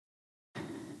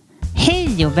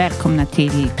Hej och välkomna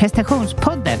till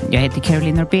prestationspodden. Jag heter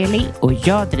Caroline Norbeli och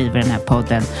jag driver den här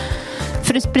podden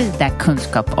för att sprida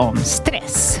kunskap om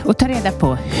stress och ta reda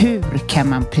på hur kan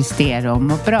man prestera och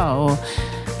må bra och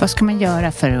vad ska man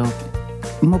göra för att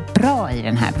må bra i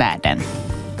den här världen.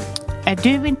 Är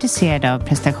du intresserad av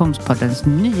prestationspoddens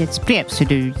nyhetsbrev så är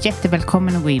du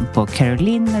jättevälkommen att gå in på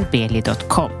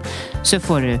carolinenorbeli.com så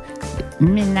får du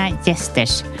mina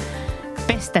gästers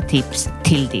bästa tips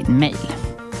till din mejl.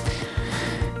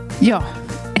 Ja,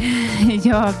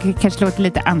 jag kanske låter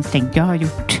lite ansträngd. Jag har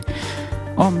gjort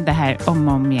om det här om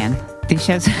och om igen. Det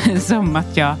känns som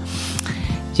att jag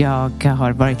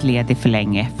har varit ledig för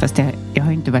länge. Fast jag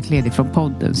har inte varit ledig från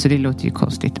podden så det låter ju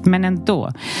konstigt. Men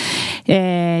ändå.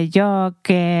 Jag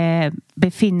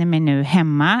befinner mig nu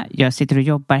hemma. Jag sitter och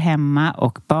jobbar hemma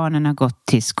och barnen har gått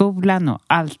till skolan och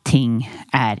allting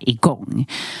är igång.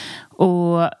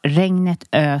 Och regnet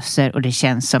öser och det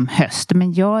känns som höst.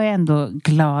 Men jag är ändå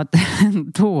glad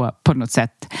ändå på något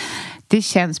sätt. Det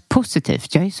känns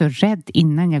positivt. Jag är så rädd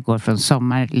innan jag går från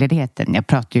sommarledigheten. Jag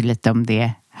pratade ju lite om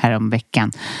det här om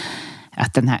veckan.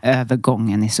 Att den här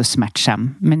övergången är så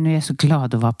smärtsam. Men nu är jag så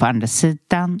glad att vara på andra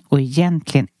sidan. Och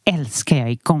egentligen älskar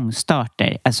jag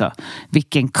igångstarter. Alltså,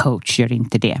 vilken coach gör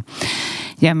inte det?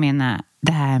 Jag menar,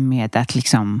 det här med att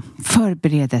liksom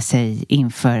förbereda sig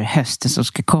inför hösten som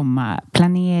ska komma.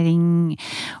 Planering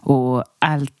och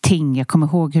allting. Jag kommer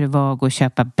ihåg hur det var att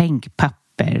köpa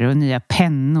bänkpapper och nya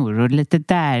pennor. Och lite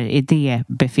där i det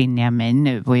befinner jag mig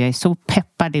nu. Och jag är så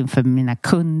peppad inför mina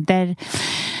kunder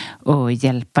och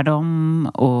hjälpa dem.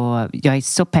 Och jag är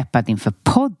så peppad inför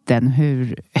podden.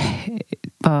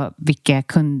 Vilka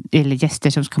eller gäster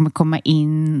som kommer komma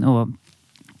in. Och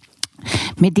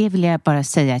med det vill jag bara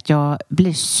säga att jag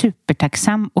blir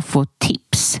supertacksam att få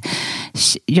tips.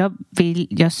 Jag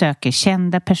söker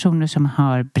kända personer som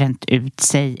har bränt ut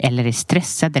sig eller är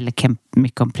stressade eller kan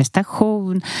mycket om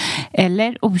prestation.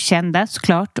 Eller okända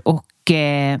såklart. Och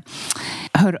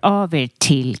hör av er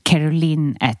till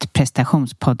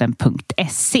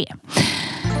caroline@prestationspodden.se.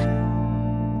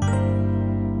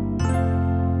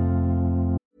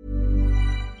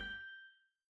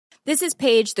 This is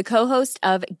Paige, the co-host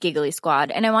of Giggly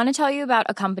Squad, and I want to tell you about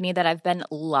a company that I've been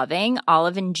loving,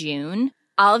 Olive & June.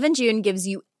 Olive & June gives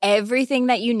you everything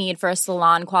that you need for a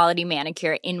salon-quality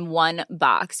manicure in one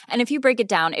box. And if you break it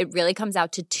down, it really comes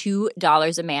out to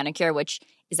 $2 a manicure, which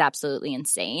is absolutely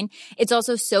insane. It's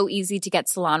also so easy to get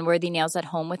salon-worthy nails at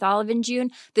home with Olive & June.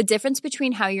 The difference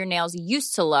between how your nails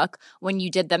used to look when you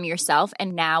did them yourself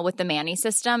and now with the Mani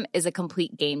system is a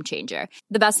complete game changer.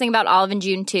 The best thing about Olive &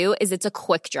 June too is it's a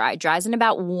quick dry. Dries in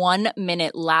about 1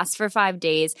 minute, lasts for 5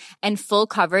 days, and full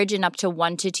coverage in up to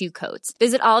 1 to 2 coats.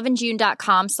 Visit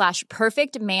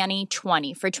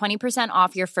oliveandjune.com/perfectmani20 for 20%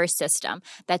 off your first system.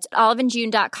 That's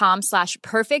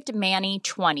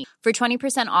oliveandjune.com/perfectmani20 for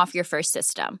 20% off your first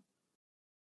system.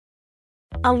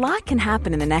 A lot can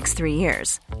happen in the next 3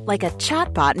 years. Like a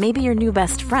chatbot may be your new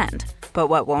best friend. But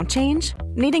what won't change?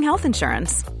 Needing health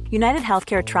insurance. United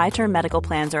Healthcare Tri-Term Medical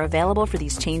Plans are available for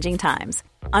these changing times.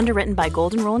 Underwritten by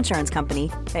Golden Rule Insurance Company,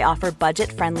 they offer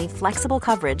budget-friendly, flexible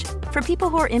coverage for people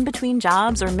who are in between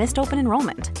jobs or missed open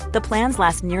enrollment. The plans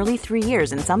last nearly 3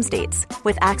 years in some states,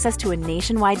 with access to a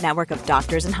nationwide network of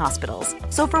doctors and hospitals.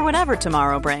 So for whatever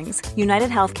tomorrow brings, United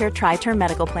Healthcare Tri-Term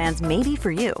Medical Plans may be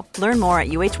for you. Learn more at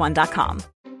uh1.com.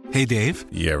 Hey, Dave.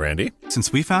 Yeah, Randy.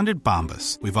 Since we founded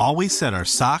Bombas, we've always said our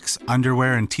socks,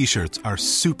 underwear, and T-shirts are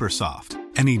super soft.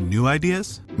 Any new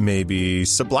ideas? Maybe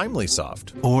sublimely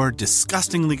soft. Or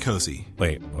disgustingly cozy.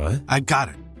 Wait, what? I got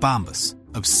it. Bombas.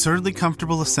 Absurdly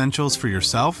comfortable essentials for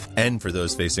yourself and for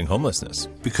those facing homelessness.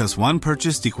 Because one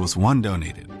purchased equals one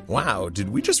donated. Wow, did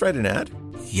we just write an ad?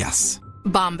 Yes.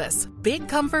 Bombas. Big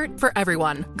comfort for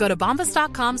everyone. Go to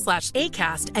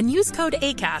bombas.com/ACAST and use code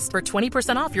ACAST for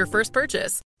 20% off your first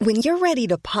purchase. When you're ready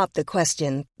to pop the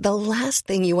question, the last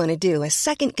thing you want to do is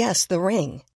second-guess the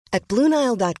ring. At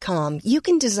BlueNile.com, you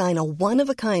can design a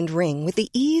one-of-a-kind ring with the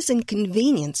ease and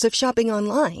convenience of shopping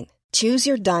online. Choose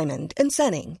your diamond and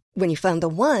setting. When you find the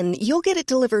one, you'll get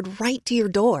it delivered right to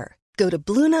your door. Go to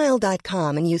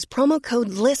BlueNile.com and use promo code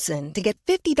LISTEN to get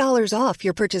 $50 off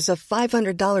your purchase of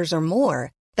 $500 or more.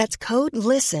 That's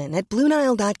code LISTEN at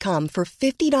BlueNile.com for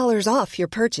 $50 off your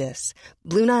purchase.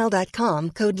 BlueNile.com,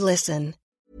 code LISTEN.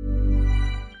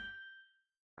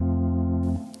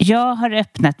 Jag har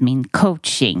öppnat min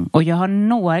coaching och jag har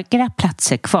några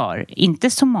platser kvar. Inte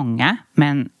så många,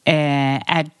 men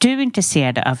är du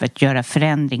intresserad av att göra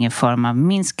förändring i form av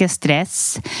minska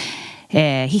stress,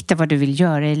 hitta vad du vill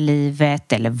göra i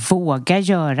livet eller våga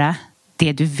göra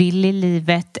det du vill i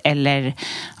livet eller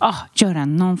göra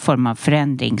någon form av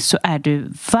förändring, så är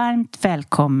du varmt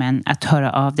välkommen att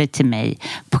höra av dig till mig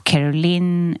på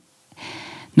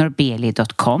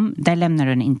carolinnorbeli.com. Där lämnar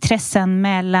du en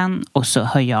intresseanmälan och så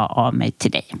hör jag av mig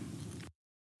till dig.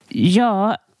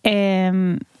 Ja,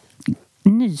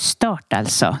 nystart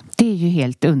alltså. Det är ju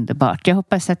helt underbart. Jag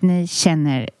hoppas att ni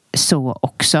känner så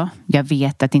också. Jag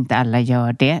vet att inte alla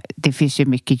gör det. Det finns ju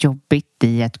mycket jobbigt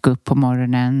i att gå upp på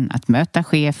morgonen, att möta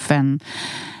chefen,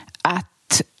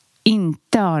 att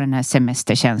inte ha den här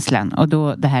semesterkänslan och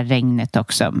då det här regnet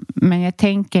också. Men jag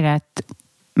tänker att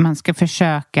man ska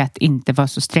försöka att inte vara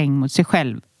så sträng mot sig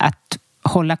själv. Att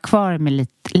hålla kvar med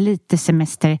lite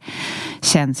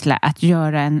semesterkänsla. Att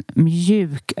göra en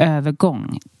mjuk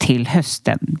övergång till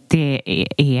hösten. Det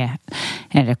är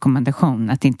en rekommendation.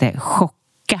 Att inte chocka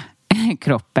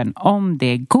kroppen om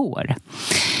det går.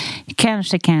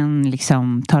 Kanske kan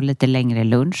liksom ta lite längre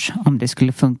lunch om det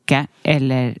skulle funka.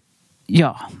 Eller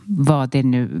vad det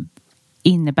nu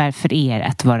innebär för er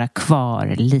att vara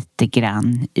kvar lite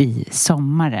grann i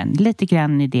sommaren. Lite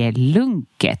grann i det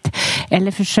lunket.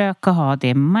 Eller försöka ha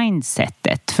det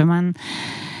mindsetet. För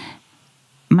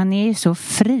man är ju så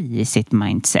fri i sitt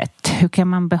mindset. Hur kan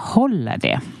man behålla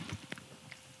det?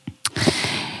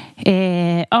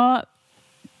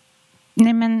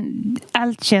 Nej, men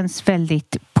allt känns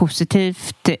väldigt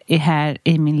positivt här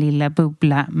i min lilla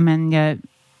bubbla. Men jag,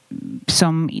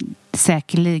 som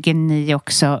säkerligen ni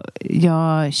också,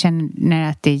 jag känner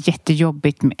att det är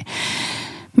jättejobbigt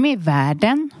med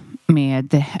världen,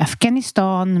 med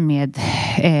Afghanistan, med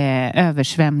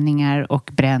översvämningar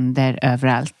och bränder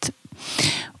överallt.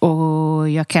 Och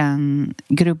jag kan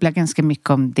grubbla ganska mycket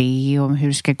om det, om hur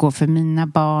det ska gå för mina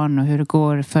barn och hur det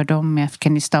går för dem i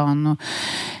Afghanistan.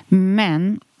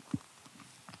 Men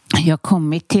jag har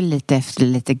kommit till lite efter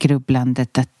lite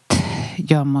grubblandet att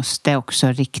jag måste också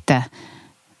rikta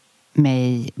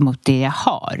mig mot det jag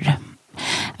har.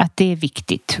 Att det är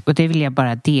viktigt, och det vill jag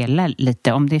bara dela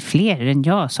lite om det är fler än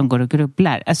jag som går och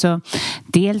grubblar. Alltså,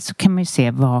 dels så kan man ju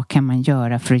se vad kan man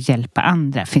göra för att hjälpa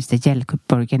andra. Finns det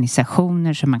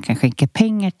hjälporganisationer som man kan skänka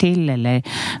pengar till, eller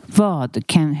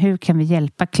hur kan vi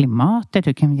hjälpa klimatet,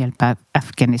 hur kan vi hjälpa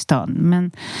Afghanistan?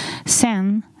 Men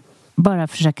sen bara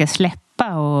försöka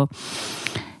släppa och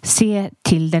se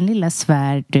till den lilla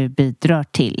sfär du bidrar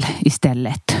till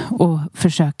istället och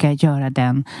försöka göra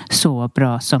den så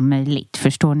bra som möjligt.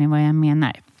 Förstår ni vad jag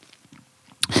menar?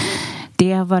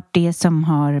 Det har varit det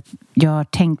som jag har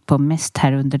tänkt på mest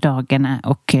här under dagarna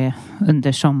och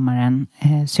under sommaren.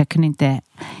 Så jag kunde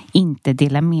inte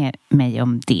dela med mig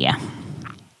om det.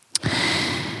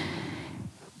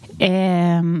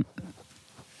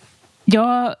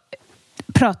 Jag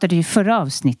pratade ju förra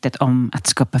avsnittet om att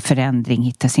skapa förändring,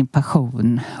 hitta sin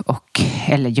passion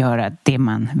eller göra det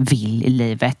man vill i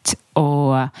livet.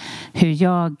 Och hur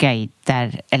jag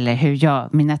guidar,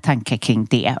 eller mina tankar kring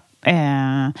det.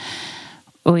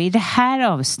 Och i det här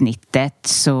avsnittet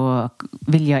så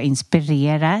vill jag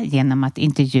inspirera genom att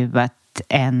intervjua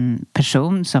en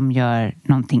person som gör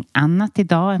någonting annat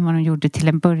idag än vad de gjorde till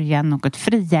en början, något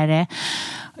friare.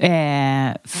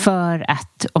 För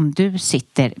att om du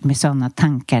sitter med sådana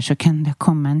tankar så kan det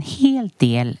komma en hel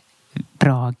del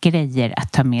bra grejer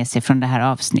att ta med sig från det här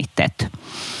avsnittet.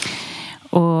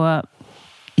 Och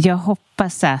jag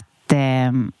hoppas att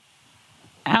det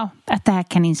här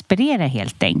kan inspirera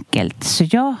helt enkelt. Så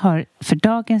jag har för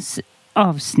dagens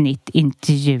avsnitt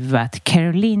intervjuat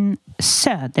Caroline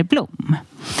Söderblom.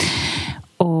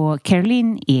 Och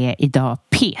Caroline är idag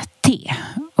PT.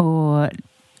 Och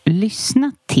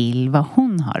lyssna till vad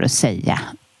hon har att säga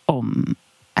om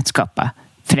att skapa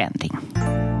förändring.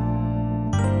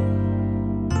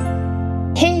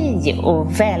 Hej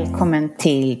och välkommen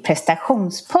till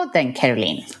prestationspodden,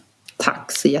 Caroline.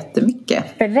 Tack så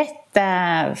jättemycket.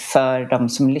 Berätta för de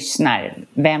som lyssnar,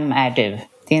 vem är du?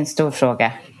 Det är en stor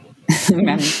fråga.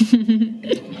 Men...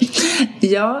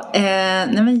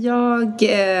 jag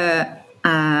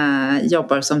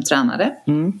jobbar som tränare.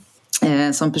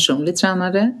 Som personlig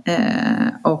tränare.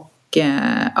 Och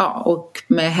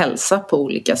med hälsa på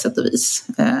olika sätt och vis.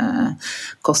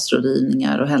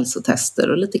 Kostrådgivningar och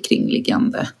hälsotester och lite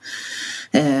kringliggande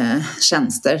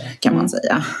tjänster kan man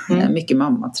säga. Mycket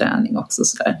mammaträning också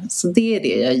sådär. Så det är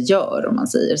det jag gör om man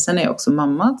säger. Sen är jag också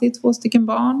mamma till 2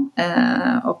 barn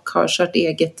och har kört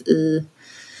eget i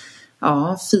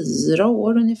 4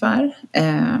 år ungefär.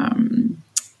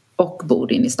 Och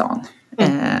bor inne i stan.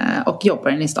 Och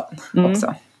jobbar inne i stan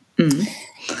också.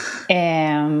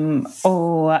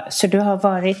 Så du har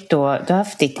varit då, du har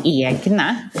haft ditt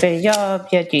egna, för jag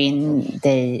bjöd ju in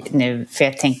dig nu för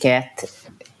jag tänker att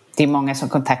det är många som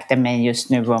kontaktar mig just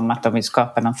nu om att de vill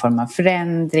skapa någon form av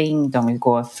förändring. De vill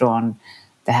gå från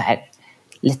det här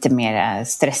lite mer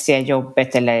stressiga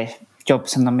jobbet eller jobb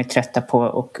som de är trötta på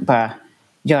och bara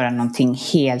göra någonting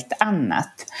helt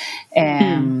annat.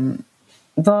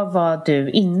 Vad var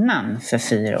du innan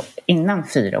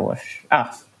 4 år?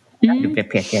 Du blev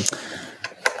PT.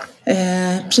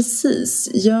 Precis.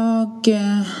 Jag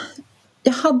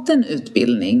hade en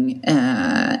utbildning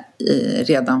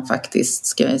redan faktiskt,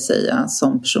 ska jag säga,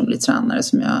 som personlig tränare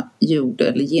som jag gjorde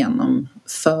eller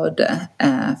genomförde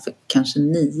för kanske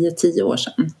 9-10 år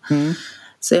sedan.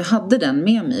 Så jag hade den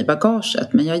med mig i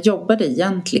bagaget, men jag jobbade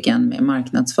egentligen med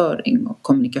marknadsföring och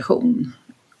kommunikation.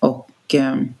 Och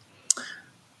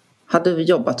hade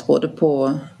jobbat både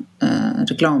på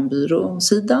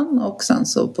reklambyråsidan och sen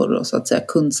så på då, så att säga,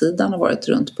 kundsidan och varit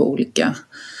runt på olika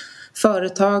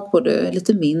företag, både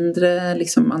lite mindre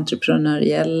liksom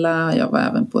entreprenöriella. Jag var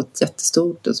även på ett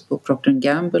jättestort, alltså på Procter &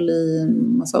 Gamble i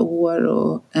en massa år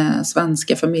och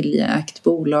svenska familjeägt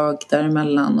bolag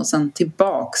däremellan och sen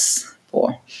tillbaks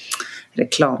på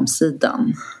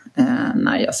reklamsidan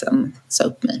när jag sen sa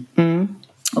upp mig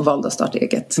och valde att starta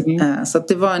eget. Så att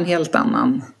det var en helt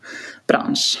annan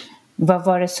bransch. Vad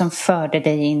var det som förde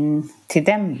dig in till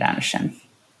den branschen?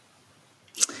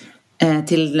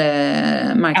 Till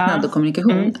marknad och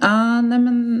kommunikation?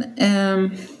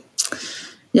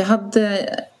 Jag hade,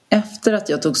 efter att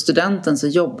jag tog studenten så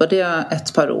jobbade jag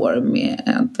ett par år med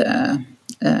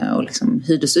och liksom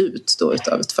hyrdes ut då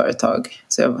utav ett företag.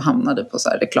 Så jag hamnade på så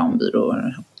här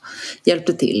reklambyråer,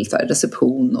 hjälpte till så här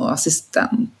reception och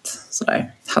assistent så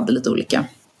där. Hade lite olika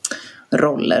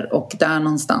roller och där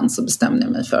någonstans så bestämde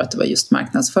jag mig för att det var just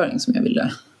marknadsföring som jag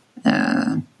ville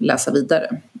läsa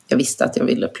vidare. Jag visste att jag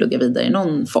ville plugga vidare i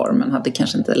någon form men hade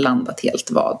kanske inte landat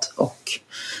helt vad, och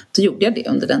då gjorde jag det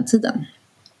under den tiden.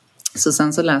 Så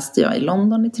sen så läste jag i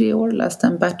London i 3 år, läste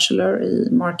en bachelor i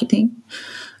marketing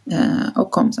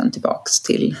och kom sen tillbaks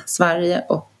till Sverige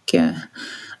och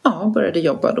började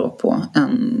jobba då på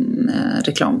en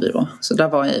reklambyrå. Så där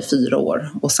var jag i 4 år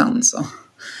och sen så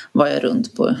var jag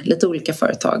runt på lite olika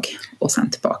företag och sen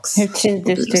tillbaks. Hur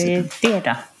trivdes du i det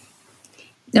då?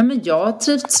 Ja, men jag har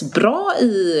trivts bra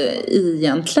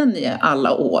egentligen i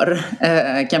alla år,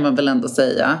 kan man väl ändå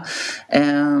säga.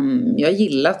 Jag har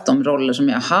gillat de roller som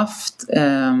jag har haft.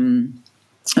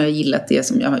 Jag har gillat det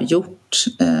som jag har gjort.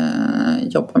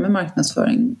 Jobba med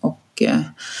marknadsföring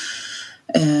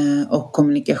och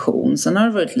kommunikation. Sen har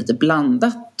det varit lite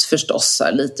blandat förstås,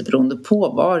 lite beroende på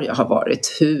var jag har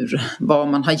varit, vad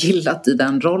man har gillat i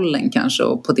den rollen kanske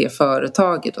och på det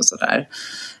företaget och sådär.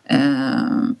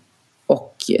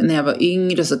 Och när jag var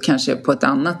yngre så kanske jag på ett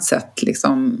annat sätt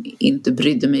liksom inte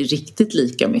brydde mig riktigt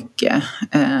lika mycket.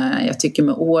 Jag tycker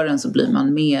med åren så blir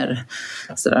man mer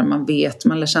sådär, man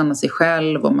lär känna sig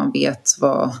själv och man vet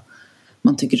vad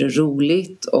man tycker är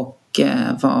roligt och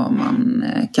vad man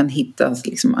kan hitta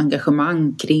liksom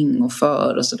engagemang kring och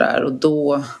för och sådär. Och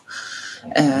då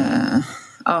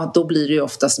blir det ju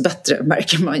oftast bättre,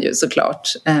 märker man ju såklart.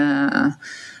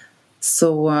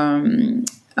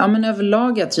 Men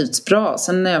överlag har jag trivts bra.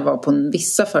 Sen när jag var på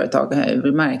vissa företag har jag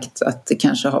väl märkt att det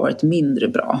kanske har varit mindre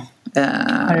bra.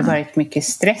 Har det varit mycket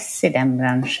stress i den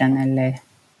branschen eller?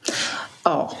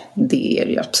 Ja, det är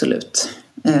det ju absolut.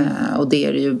 Och det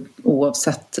är det ju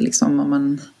oavsett liksom, om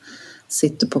man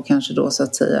sitter på kanske då så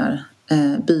att säga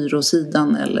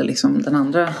byråsidan eller liksom den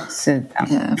andra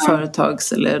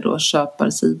företags eller då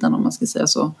köparsidan, om man ska säga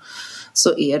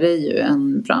så är det ju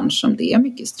en bransch som det är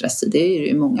mycket stress i. Det är ju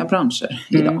i många branscher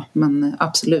idag, men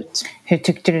absolut. Hur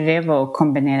tyckte du det var att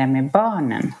kombinera med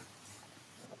barnen?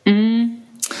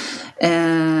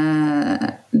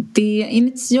 Det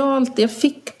initialt, jag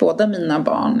fick båda mina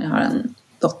barn, jag har en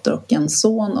dotter och en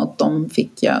son, och de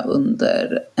fick jag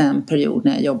under en period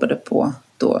när jag jobbade på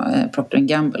då Procter &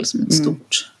 Gamble som ett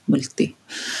stort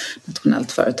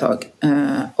multinationellt företag.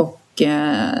 Och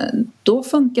då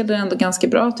funkade det ändå ganska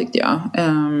bra tyckte jag.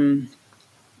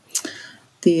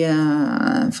 Det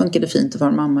funkade fint att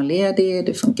vara mammaledig,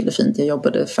 det funkade fint. Jag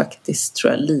jobbade faktiskt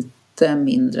tror jag lite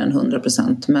mindre än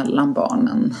 100% mellan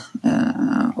barnen.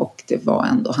 Och det var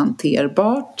ändå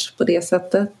hanterbart på det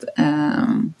sättet.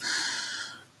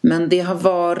 Men det har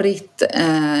varit,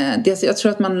 jag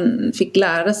tror att man fick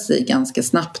lära sig ganska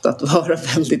snabbt att vara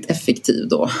väldigt effektiv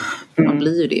då. Man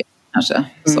blir ju det kanske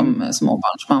som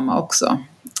småbarnsmamma också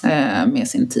med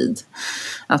sin tid.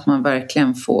 Att man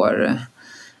verkligen får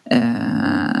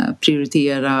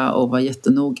prioritera och vara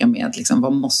jättenoga med liksom,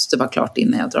 vad måste vara klart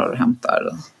innan jag drar och hämtar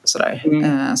och sådär.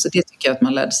 Så det tycker jag att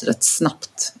man lärde sig rätt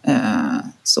snabbt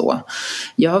Så.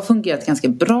 Jag har fungerat ganska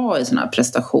bra i såna här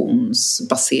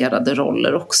prestationsbaserade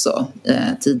roller också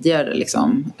tidigare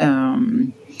liksom.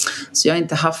 Så jag har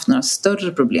inte haft några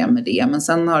större problem med det. Men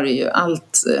sen har det ju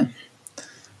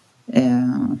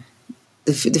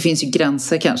det finns ju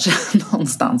gränser kanske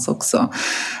någonstans också.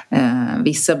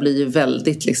 Vissa blir ju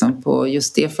väldigt liksom, på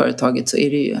just det företaget så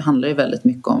handlar det väldigt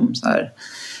mycket om så här,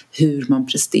 hur man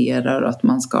presterar och att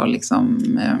man ska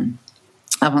liksom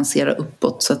avancera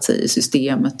uppåt så att säga i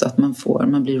systemet och att man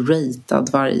blir ratad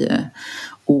varje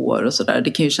år och sådär.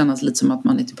 Det kan ju kännas lite som att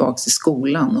man är tillbaka i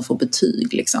skolan och får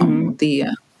betyg liksom.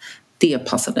 Det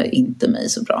passade inte mig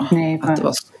så bra. Nej, att det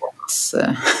var så pass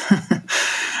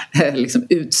liksom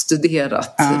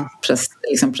utstuderat,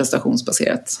 liksom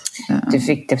prestationsbaserat. Du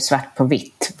fick det svart på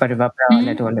vitt vad det var bra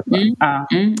eller dåligt på. Ja,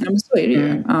 men så är det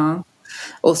ju. Ja.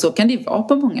 Och så kan det ju vara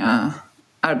på många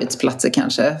arbetsplatser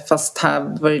kanske. Fast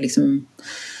här var det liksom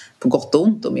på gott och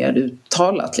ont och mer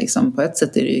uttalat. Liksom. På ett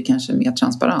sätt är det ju kanske mer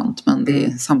transparent. Men det är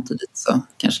samtidigt så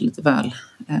kanske lite väl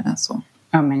så.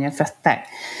 Ja, men jag fattar.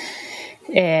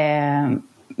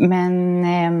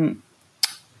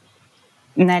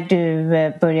 När du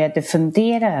började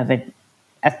fundera över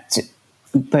att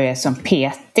börja som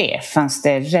PT, fanns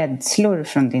det rädslor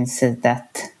från din sida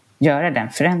att göra den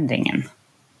förändringen?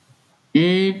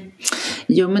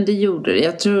 Jo, men det gjorde det.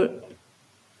 Jag tror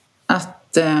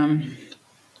att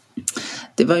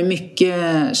det var ju mycket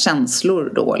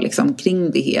känslor då liksom,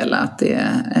 kring det hela.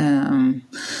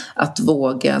 Att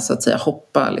våga så att säga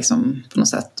hoppa liksom, på något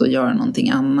sätt och göra någonting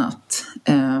annat.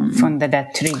 Från det där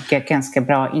trygga, ganska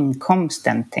bra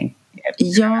inkomsten, tänker jag.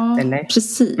 Ja, eller?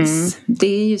 Precis.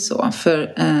 Det är ju så.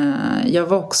 För jag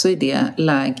var också i det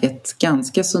läget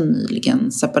ganska så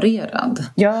nyligen separerad.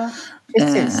 Ja,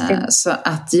 precis. Så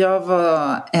att jag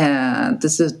var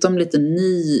dessutom lite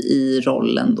ny i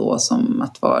rollen då som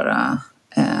att vara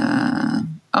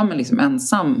men liksom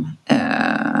ensam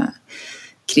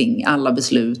kring alla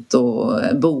beslut och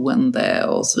boende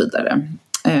och så vidare.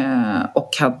 Och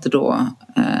hade då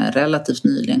relativt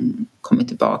nyligen kommit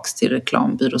tillbaks till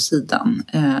reklambyråsidan.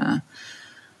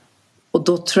 Och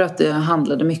då tror jag att det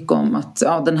handlade mycket om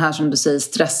att den här som du säger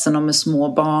stressen och med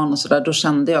små barn och sådär, då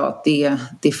kände jag att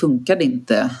det funkade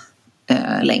inte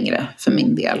längre för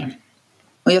min del.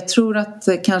 Och jag tror att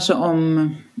kanske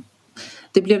om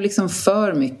det blev liksom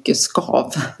för mycket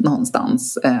skav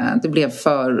någonstans. Det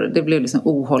blev liksom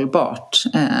ohållbart.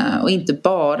 Och inte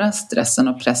bara stressen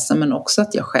och pressen, men också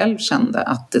att jag själv kände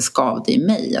att det skavde i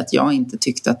mig. Att jag inte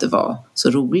tyckte att det var så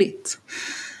roligt.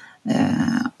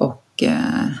 Och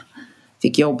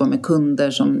fick jobba med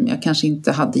kunder som jag kanske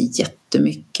inte hade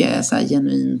jättemycket så här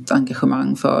genuint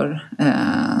engagemang för.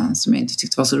 Som jag inte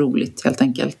tyckte var så roligt helt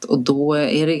enkelt. Och då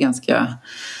är det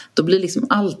då blir liksom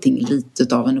allting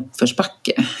lite av en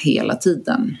uppförsbacke hela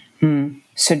tiden.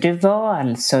 Så du var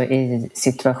alltså i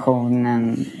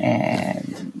situationen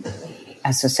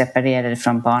alltså separerad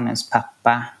från barnens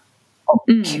pappa och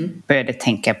började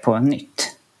tänka på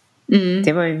nytt.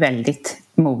 Det var ju väldigt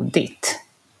modigt.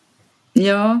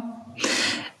 Ja,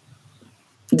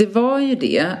 det var ju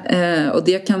det. Och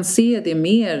jag kan se det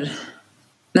mer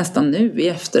nästan nu i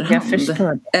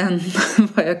efterhand än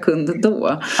vad jag kunde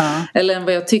då. Ja. Eller än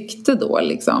vad jag tyckte då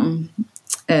liksom.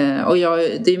 Och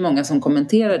det är ju många som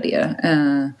kommenterar det.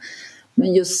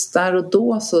 Men just där och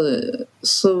då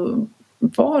så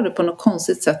var det på något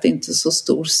konstigt sätt inte så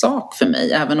stor sak för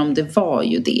mig. Även om det var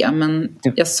ju det. Men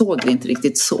jag såg det inte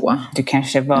riktigt så. Du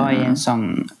kanske var i en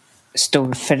sån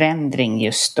stor förändring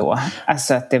just då.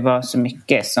 Alltså att det var så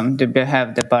mycket som du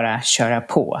behövde bara köra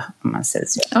på, om man säger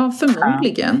så. Ja,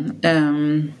 förmodligen.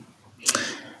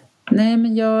 Nej,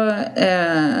 men jag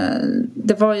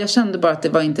kände bara att det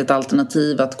var inte ett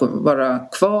alternativ att vara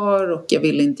kvar, och jag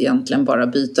ville inte egentligen bara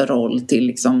byta roll till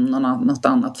liksom något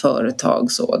annat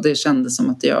företag. Så det kändes som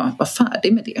att jag var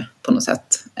färdig med det på något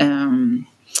sätt.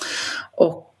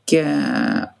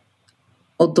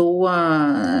 Och då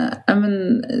jag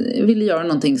ville göra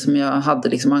någonting som jag hade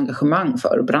liksom engagemang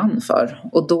för och brann för.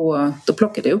 Och då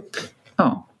plockade jag upp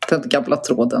den gamla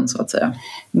tråden så att säga.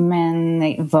 Men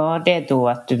var det då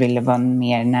att du ville vara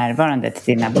mer närvarande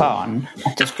till dina barn?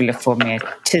 Att du skulle få mer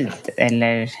tid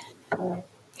eller?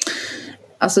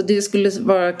 Alltså det skulle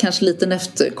vara kanske lite en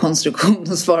efterkonstruktion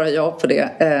att svara ja på det.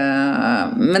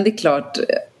 Men det är klart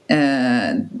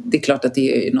att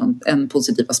det är en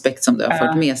positiv aspekt som det har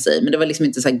fört med sig. Men det var liksom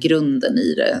inte så här grunden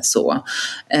i det så.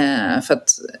 För att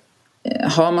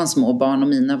har man små barn, och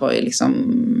mina var ju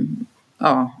liksom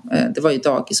det var ju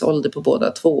dagisålder på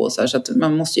båda två och så att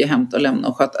man måste ju hämta och lämna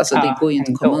och sköta. Alltså det går ju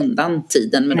inte att komma undan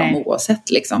tiden med dem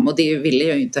oavsett liksom. Och det ville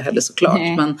jag ju inte heller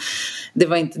såklart. Men det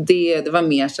var inte det. Det var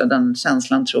mer så den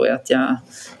känslan tror jag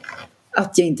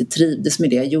att jag inte trivdes med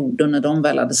det jag gjorde. Och när de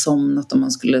väl hade somnat och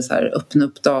man skulle så här öppna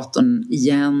upp datorn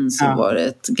igen så var det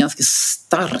ett ganska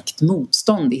starkt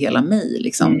motstånd i hela mig.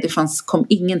 Liksom.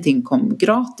 Ingenting kom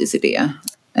gratis i det.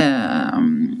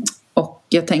 Och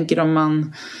jag tänker om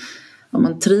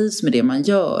man trivs med det man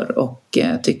gör och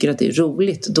tycker att det är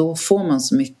roligt, då får man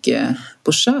så mycket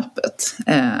på köpet.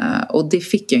 Och det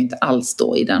fick jag inte alls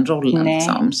då i den rollen.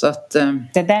 Liksom. Så att,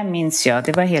 det där minns jag,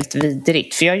 det var helt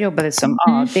vidrigt. För jag jobbade som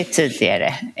AD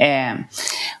tidigare.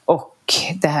 Och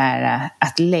det här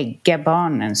att lägga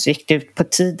barnen, så gick det ut på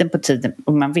tiden.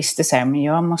 Och man visste så här, men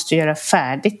jag måste göra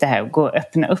färdigt det här och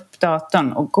öppna upp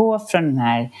datorn och gå från den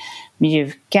här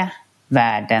mjuka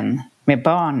världen med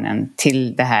barnen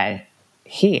till det här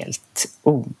helt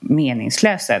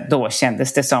meningslösa. Då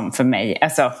kändes det som för mig.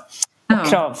 Alltså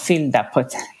kravfyllda på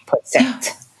ett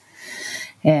sätt.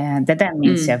 Det där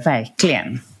minns jag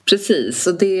verkligen. Precis,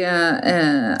 och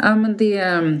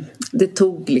det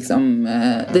tog liksom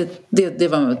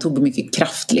det tog mycket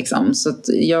kraft liksom. Så att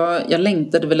jag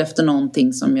längtade väl efter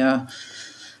någonting som jag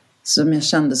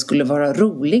kände skulle vara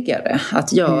roligare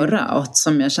att göra och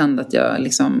som jag kände att jag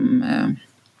liksom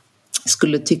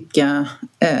skulle tycka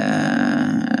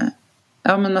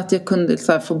men att jag kunde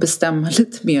så här få bestämma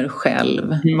lite mer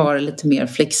själv, vara lite mer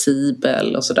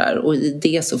flexibel och sådär. Och i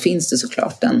det så finns det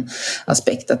såklart en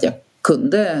aspekt att jag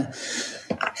kunde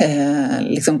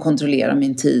liksom kontrollera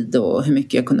min tid och hur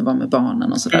mycket jag kunde vara med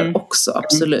barnen och sådär också,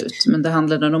 absolut. Men det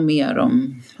handlade nog mer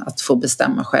om att få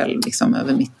bestämma själv liksom,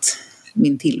 över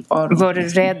min tillvaro. Var du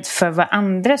rädd för vad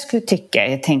andra skulle tycka?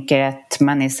 Jag tänker att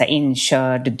man är så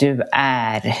inkörd, du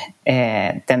är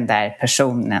den där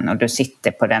personen och du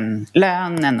sitter på den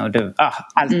lönen och du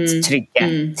allt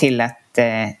trygga till att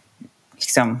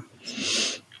liksom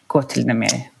gå till det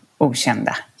mer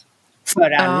okända.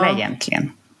 För alla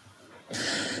egentligen.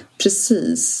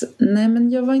 Precis. Nej,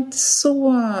 men jag var inte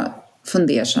så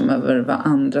fundersam över vad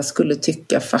andra skulle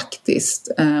tycka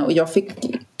faktiskt. Och jag fick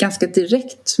ganska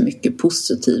direkt mycket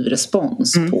positiv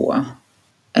respons på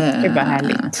det var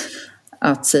härligt.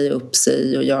 Att säga upp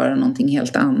sig och göra någonting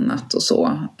helt annat och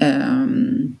så.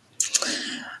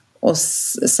 Och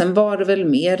sen var det väl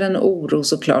mer en oro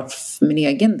såklart för min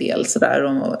egen del sådär,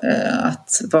 om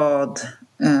att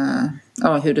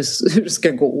hur det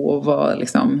ska gå och vad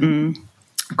liksom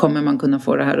kommer man kunna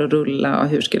få det här att rulla och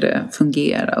hur ska det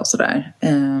fungera och sådär.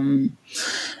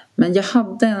 Men jag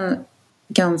hade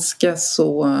ganska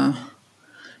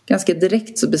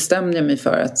direkt så bestämde jag mig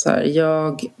för att så här,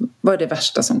 vad är det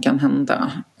värsta som kan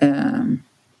hända?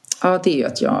 Det är ju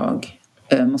att jag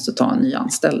måste ta en ny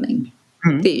anställning.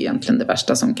 Det är egentligen det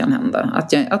värsta som kan hända.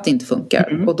 Att det inte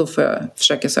funkar. Och då får jag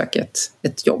försöka söka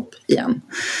ett jobb igen.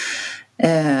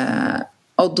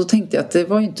 Och då tänkte jag att det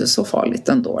var ju inte så farligt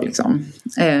ändå. Liksom.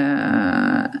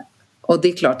 Och det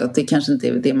är klart att det kanske inte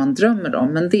är det man drömmer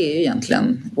om. Men det är ju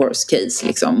egentligen worst case.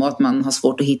 Liksom, och att man har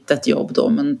svårt att hitta ett jobb då.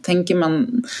 Men tänker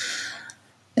man...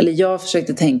 Eller jag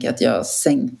försökte tänka att jag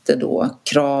sänkte då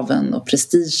kraven och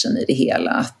prestigen i det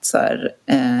hela. Att så här,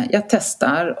 jag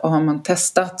testar, och har man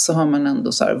testat så har man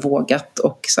ändå så här vågat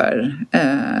och så här,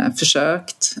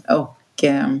 försökt. Och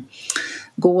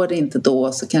går det inte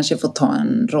då så kanske jag får ta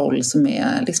en roll som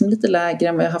är liksom lite lägre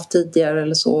än vad jag haft tidigare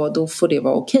eller så. Då får det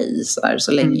vara okej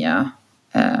så länge jag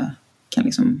kan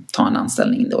liksom ta en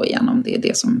anställning då igen, om det är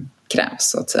det som krävs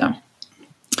så att säga.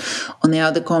 Och när jag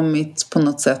hade kommit på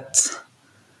något sätt...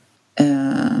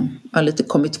 jag har lite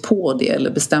kommit på det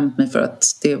eller bestämt mig för att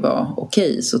det var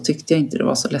okej, så tyckte jag inte det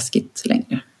var så läskigt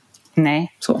längre.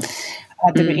 Nej. Så.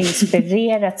 Hade du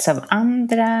inspirerats av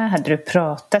andra? Hade du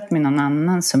pratat med någon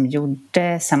annan som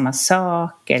gjorde samma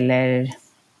sak? Eller?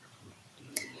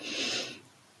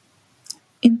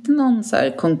 Inte någon så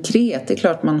här konkret. Det är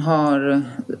klart man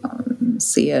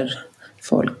ser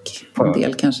folk, en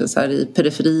del kanske så här i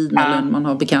periferin eller man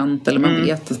har bekant eller man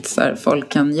vet att så här, folk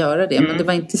kan göra det. Men det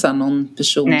var inte så här någon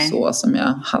person så som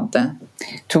jag hade.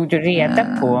 Tog du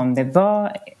reda på om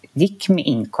det gick med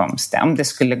inkomst, om det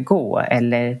skulle gå,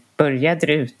 eller började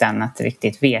du utan att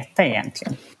riktigt veta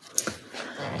egentligen?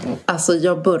 Alltså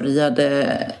jag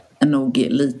började nog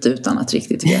lite utan att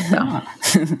riktigt veta.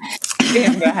 Det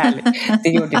är ändå härligt. Det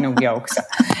gjorde nog jag också.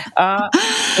 Ja,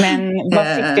 men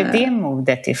var fick du det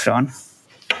modet ifrån?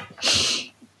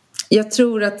 Jag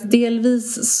tror att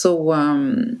delvis så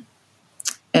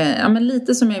men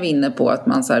lite som jag var inne på, att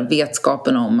man så här,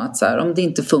 vetskapen om att så här, om det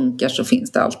inte funkar så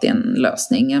finns det alltid en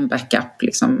lösning, en backup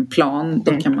liksom, plan.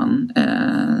 Då kan man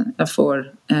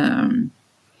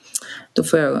då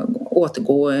får jag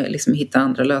återgå och liksom hitta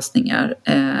andra lösningar.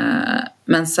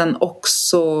 Men sen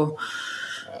också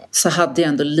så hade jag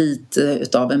ändå lite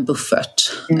utav en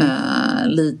buffert.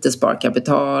 Lite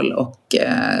sparkapital och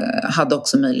hade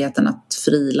också möjligheten att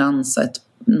frilansa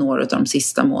några av de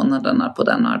sista månaderna på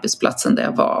den arbetsplatsen där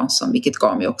jag var. Vilket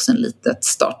gav mig också en litet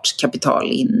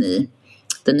startkapital in i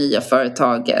det nya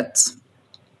företaget.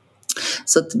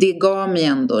 Så att det gav mig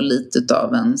ändå lite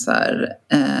utav en så här...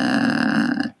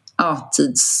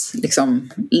 liksom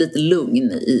lite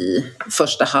lugn i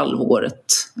första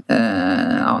halvåret,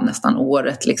 nästan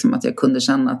året, liksom, att jag kunde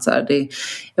känna att så här,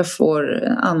 jag får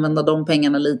använda de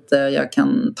pengarna lite, jag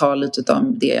kan ta lite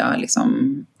av det jag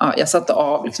liksom, jag satte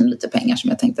av liksom lite pengar som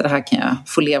jag tänkte det här kan jag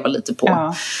få leva lite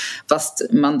på. Fast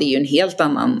det är ju en helt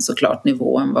annan såklart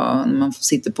nivå än vad man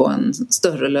sitter på en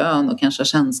större lön och kanske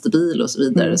tjänstebil och så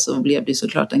vidare, så blev det ju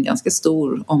såklart en ganska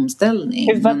stor omställning.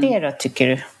 Hur var det då, tycker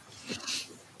du?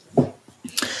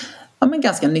 Ja, men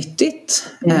ganska nyttigt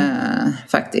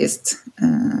faktiskt.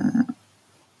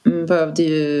 Man behövde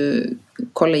ju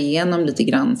kolla igenom lite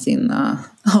grann sina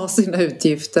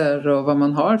utgifter och vad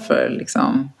man har för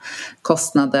liksom,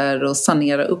 kostnader och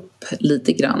sanera upp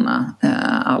lite grann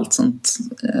allt sånt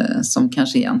som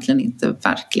kanske egentligen inte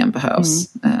verkligen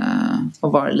behövs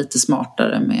och vara lite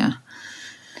smartare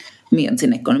med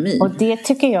sin ekonomi. Och det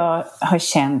tycker jag har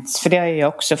känts, för det har jag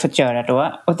också fått göra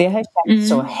då, och det har känts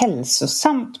så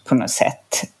hälsosamt på något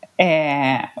sätt.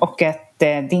 Och att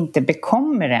det inte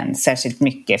bekommer en särskilt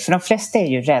mycket. För de flesta är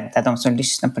ju rädda, de som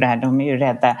lyssnar på det här, de är ju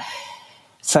rädda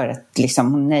för att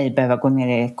liksom, behöva gå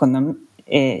ner i ekonomi.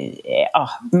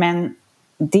 Men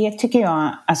det tycker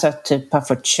jag, alltså typ har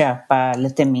fått köpa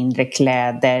lite mindre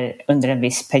kläder under en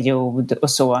viss period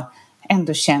och så,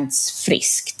 ändå känns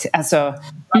friskt. Alltså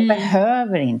man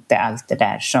behöver inte allt det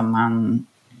där som man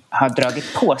har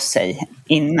dragit på sig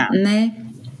innan. Nej,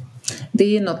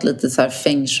 det är något lite så här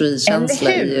feng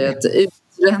shui-känsla i ett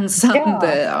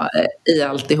utrensande i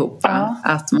alltihopa.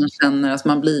 Att man känner att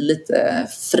man blir lite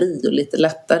fri och lite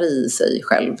lättare i sig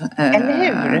själv. Eller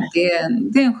hur?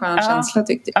 Det är en skön känsla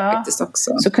tyckte jag faktiskt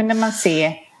också. Så kunde man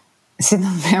se sina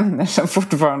vänner som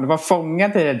fortfarande var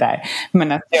fångade i det där.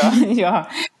 Men att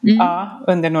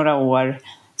under några år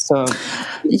så...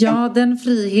 Ja, den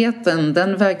friheten,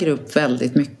 den väger upp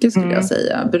väldigt mycket skulle jag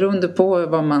säga. Beroende på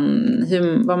vad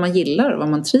man gillar och vad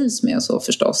man trivs med och så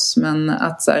förstås. Men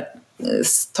att så här,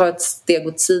 ta ett steg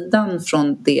åt sidan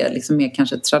från det liksom mer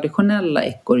kanske traditionella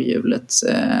ekorrhjulet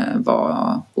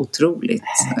var otroligt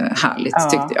härligt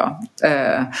tyckte jag.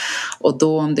 Och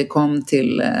då om det kom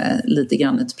till lite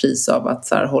grann ett pris av att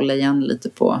så här, hålla igen lite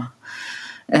på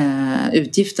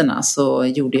utgifterna, så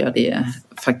gjorde jag det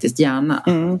faktiskt gärna,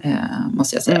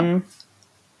 måste jag säga.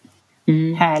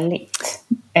 Härligt.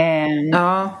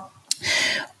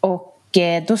 Och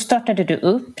då startade du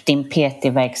upp din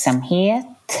PT-verksamhet.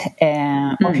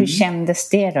 Och hur kändes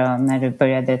det då när du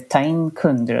började ta in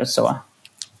kunder och så?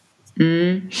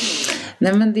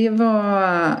 Nej, men det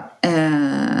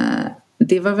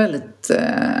var väldigt,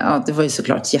 det var ju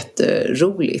såklart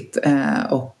jätteroligt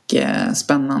och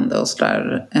spännande och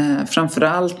sådär.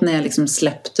 Framförallt när jag liksom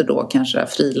släppte då kanske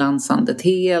frilansandet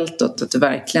helt och att jag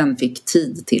verkligen fick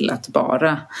tid till att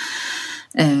bara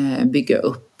bygga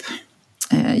upp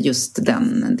just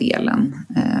den delen.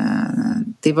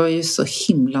 Det var ju så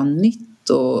himla nytt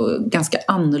och ganska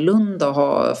annorlunda att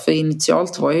ha, för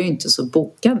initialt var jag ju inte så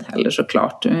bokad heller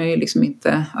såklart. Det är ju liksom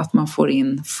inte att man får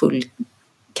in full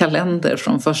kalender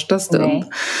från första stund. Nej.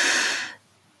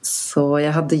 Så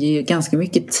jag hade ju ganska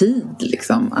mycket tid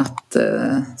liksom att,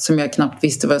 som jag knappt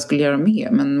visste vad jag skulle göra med,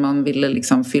 men man ville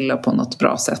liksom fylla på något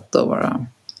bra sätt och bara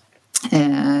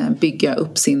bygga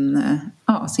upp sin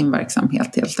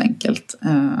verksamhet helt enkelt.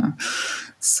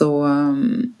 Så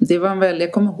det var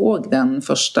jag kommer ihåg den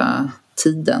första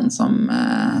tiden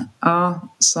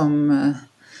som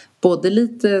både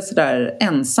lite sådär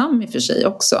ensam i och för sig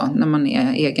också när man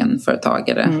är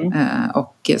egenföretagare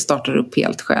och startar upp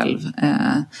helt själv,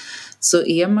 så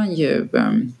är man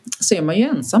ju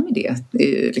ensam i det.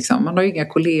 Liksom, man har ju inga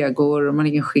kollegor och man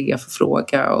har ingen chef att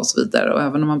fråga och så vidare, och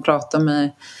även om man pratar med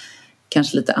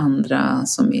kanske lite andra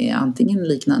som är antingen i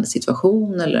liknande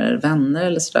situation eller vänner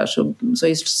eller sådär, så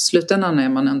i slutändan är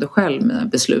man ändå själv med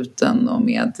besluten och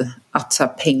med att så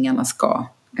här, pengarna ska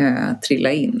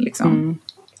trilla in liksom.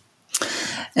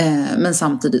 Men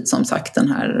samtidigt som sagt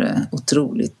den här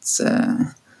otroligt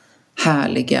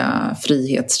härliga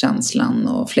frihetskänslan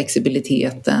och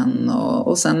flexibiliteten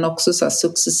och sen också så här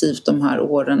successivt de här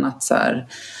åren att så här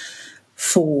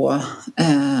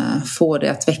få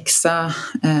det att växa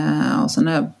och sen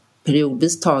har jag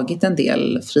periodvis tagit en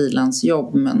del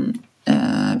frilansjobb men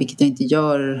vilket jag inte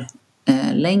gör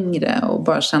längre och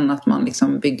bara känna att man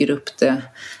liksom bygger upp det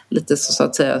lite så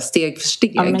att säga steg för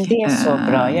steg. Ja, men det är så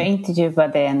bra. Jag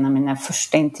intervjuade en av mina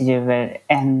första intervjuer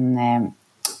en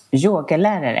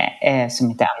yogalärare som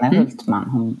heter Anna Hultman.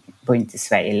 Hon bor inte i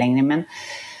Sverige längre men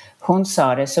hon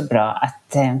sa det så bra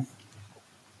att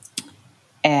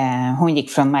hon gick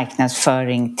från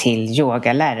marknadsföring till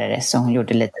yogalärare så hon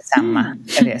gjorde lite samma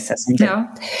resa som du.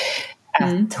 Ja.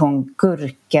 Att hon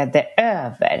gurkade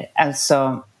över.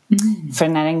 Alltså, för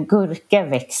när en gurka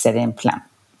växer i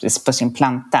på sin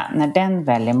planta, när den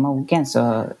väl är mogen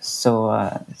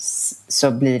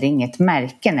så blir det inget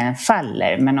märke när den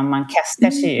faller. Men om man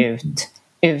kastar sig ut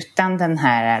utan den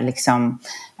här liksom,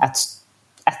 att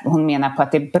hon menar på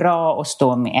att det är bra att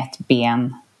stå med ett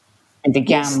ben i det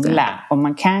gamla. Och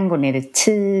man kan gå ner i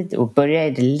tid och börja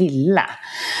i det lilla.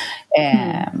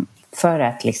 För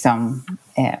att liksom,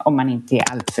 om man inte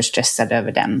är alltför stressad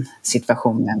över den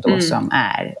situationen då som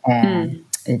är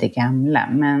i det gamla.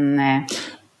 Men...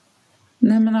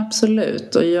 Nej men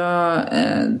absolut. Och jag,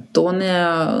 då när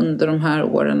jag under de här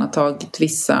åren har tagit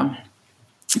vissa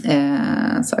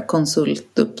så här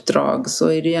konsultuppdrag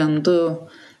så är det ju ändå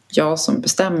jag som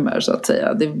bestämmer så att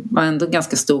säga. Det var ändå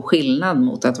ganska stor skillnad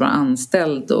mot att vara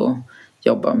anställd och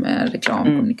jobba med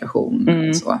reklamkommunikation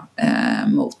och så.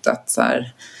 Mot att så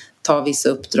här, ta vissa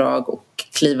uppdrag och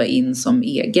kliva in som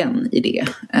egen i det.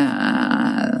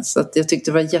 Så att jag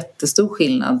tyckte det var jättestor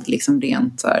skillnad liksom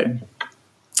rent så här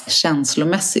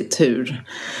känslomässigt hur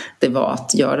det var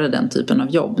att göra den typen av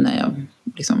jobb när jag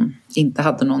liksom inte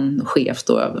hade någon chef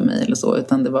då över mig eller så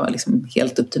utan det var liksom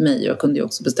helt upp till mig. Jag kunde ju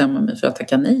också bestämma mig för att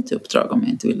tacka nej till uppdrag om jag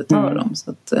inte ville ta dem.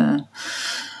 Så att,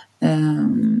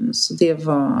 så det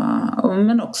var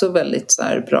men också väldigt så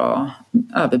här bra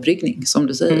överbryggning som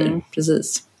du säger,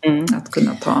 precis. Att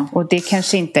kunna ta. Och det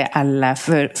kanske inte alla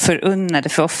förunnade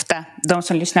för ofta. De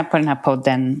som lyssnar på den här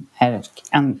podden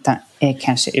är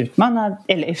kanske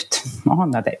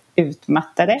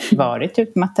varit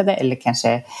utmattade eller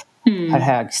kanske har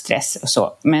hög stress och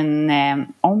så. Men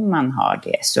om man har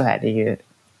det så är det ju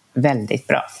väldigt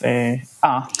bra för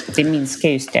det minskar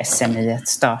ju stressen i att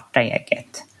starta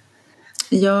eget.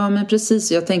 Ja, men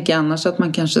precis. Jag tänker annars att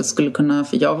man kanske skulle kunna...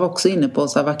 För jag var också inne på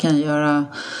så här, vad kan jag göra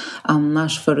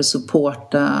annars för att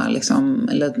supporta liksom,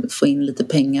 eller få in lite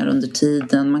pengar under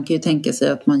tiden. Man kan ju tänka sig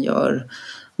att man gör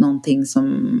någonting som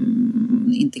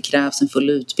inte krävs en full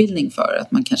utbildning för.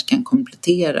 Att man kanske kan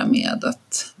komplettera med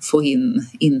att få in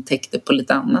intäkter på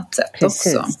lite annat sätt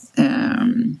precis. Också.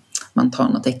 Man tar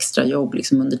något extra jobb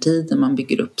liksom, under tiden man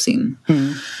bygger upp sin...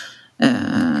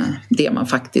 det man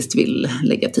faktiskt vill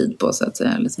lägga tid på så att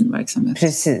säga, eller sin verksamhet.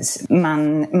 Precis.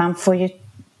 Man får ju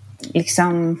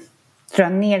liksom dra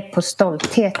ner på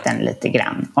stoltheten lite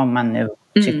grann om man nu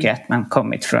tycker att man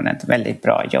kommit från ett väldigt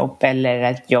bra jobb eller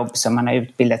ett jobb som man har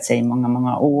utbildat sig i många,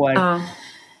 många år.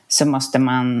 Så måste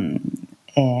man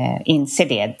inse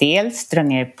det. Dels dra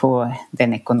ner på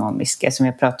den ekonomiska som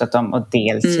vi har pratat om och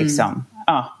dels liksom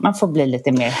man får bli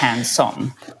lite mer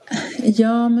hands-on.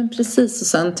 Ja, men precis. Och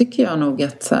sen tycker jag nog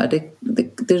att så här,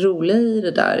 det roliga i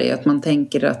det där är att man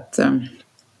tänker att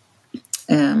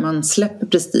man släpper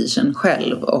prestigen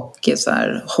själv och så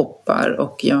här, hoppar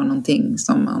och gör någonting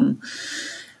som man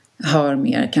har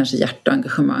mer kanske hjärta och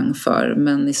engagemang för.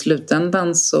 Men i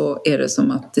slutändan så är det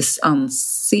som att det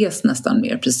anses nästan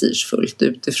mer prestigefullt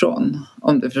utifrån.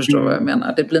 Om du förstår vad jag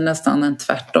menar. Det blir nästan en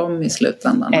tvärtom i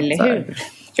slutändan. Eller hur?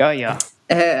 Ja.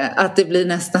 Att det blir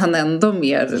nästan ändå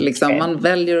mer liksom, man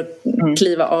väljer att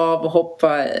kliva av och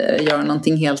hoppa, göra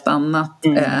någonting helt annat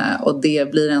och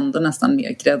det blir ändå nästan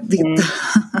mer kreddigt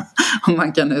om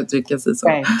man kan uttrycka sig så.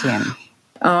 Verkligen.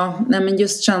 Ja, nej, men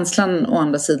just känslan å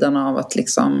andra sidan av att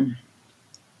liksom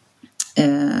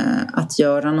att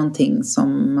göra någonting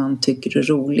som man tycker är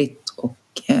roligt och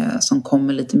som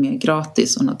kommer lite mer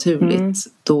gratis och naturligt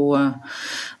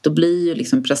då blir ju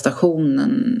liksom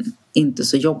prestationen inte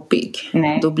så jobbig.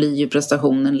 Nej. Då blir ju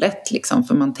prestationen lätt liksom,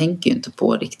 för man tänker ju inte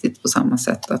på riktigt på samma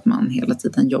sätt att man hela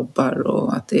tiden jobbar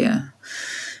och att det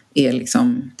är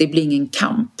liksom, det blir ingen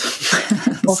kamp.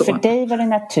 Och för dig var det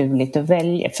naturligt att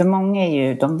välja, för många är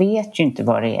ju, de vet ju inte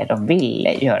vad det är de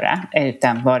vill göra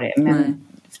utan vad det, men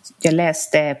jag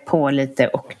läste på lite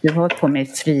och du har hållit på med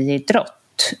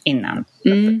friidrott innan.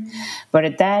 Var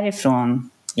det därifrån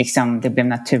liksom det blev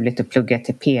naturligt att plugga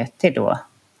till PT då?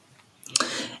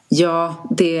 Ja,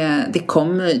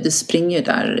 det springer ju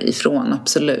därifrån,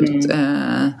 absolut.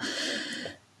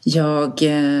 Jag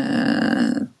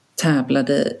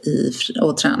tävlade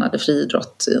och tränade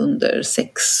friidrott under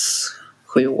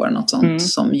 6-7 år, något sånt,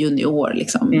 som junior,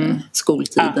 liksom,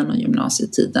 skoltiden och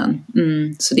gymnasietiden.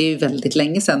 Så det är ju väldigt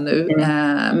länge sedan nu.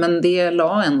 Men det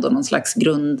la ändå någon slags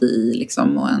grund i,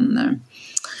 liksom, och en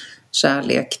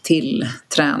kärlek till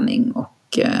träning och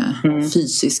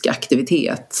fysisk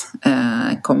aktivitet.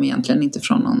 Kom egentligen inte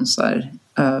från någon så här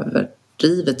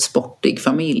överdrivet sportig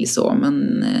familj så,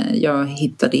 men jag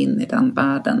hittade in i den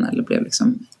världen, eller blev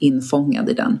liksom infångad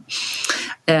i den.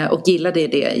 Och gillade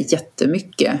det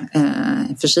jättemycket.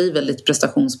 För sig väldigt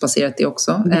prestationsbaserat det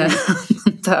också.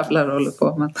 Tävlar och håller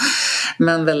på.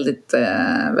 Men väldigt,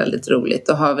 väldigt roligt.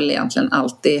 Och har väl egentligen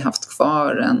alltid haft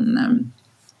kvar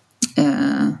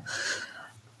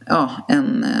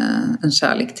en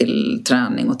kärlek till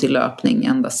träning och till löpning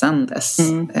ända sedan dess.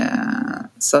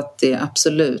 Så att det är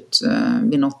absolut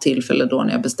vid något tillfälle då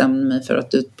när jag bestämde mig för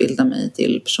att utbilda mig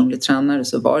till personlig tränare,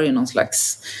 så var det ju någon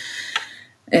slags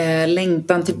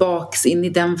längtan tillbaks in i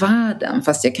den världen,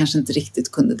 fast jag kanske inte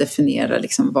riktigt kunde definiera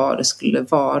liksom vad det skulle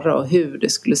vara och hur det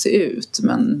skulle se ut.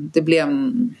 Men det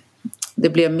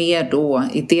blev mer då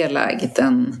i det läget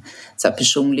en så här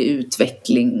personlig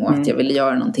utveckling, och att jag ville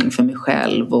göra någonting för mig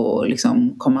själv och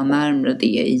liksom komma närmare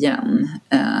det igen.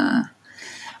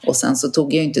 Och sen så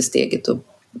tog jag inte steget och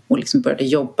liksom började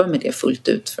jobba med det fullt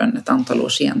ut förrän ett antal år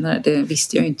senare. Det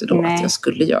visste jag inte då att jag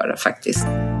skulle göra faktiskt.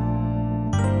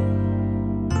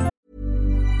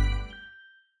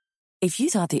 If you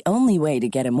thought the only way to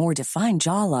get a more defined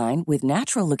jawline with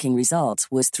natural-looking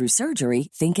results was through surgery,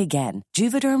 think again.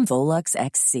 Juvederm Volux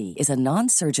XC is a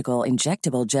non-surgical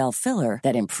injectable gel filler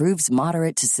that improves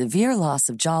moderate to severe loss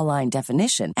of jawline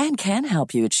definition and can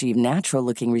help you achieve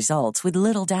natural-looking results with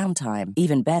little downtime.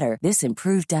 Even better, this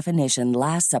improved definition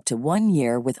lasts up to 1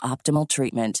 year with optimal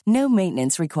treatment. No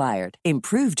maintenance required.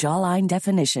 Improve jawline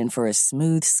definition for a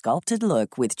smooth, sculpted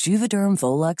look with Juvederm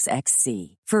Volux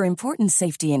XC. For important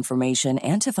safety information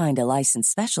and to find a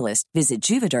licensed specialist, visit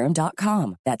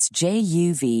Juvederm.com. That's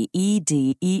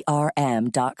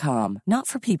JUVEDERM.com. Not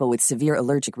for people with severe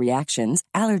allergic reactions,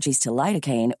 allergies to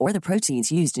lidocaine, or the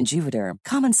proteins used in Juvederm.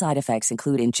 Common side effects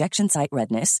include injection site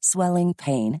redness, swelling,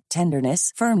 pain,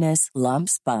 tenderness, firmness,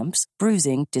 lumps, bumps,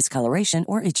 bruising, discoloration,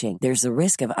 or itching. There's a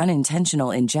risk of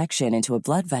unintentional injection into a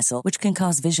blood vessel, which can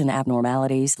cause vision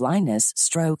abnormalities, blindness,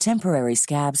 stroke, temporary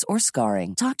scabs, or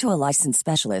scarring. Talk to a licensed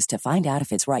specialist to find out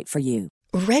if it's right for you.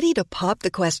 Ready to pop the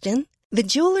question? The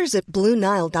jewelers at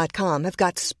BlueNile.com have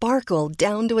got sparkle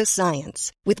down to a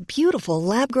science with beautiful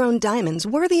lab-grown diamonds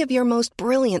worthy of your most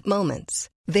brilliant moments.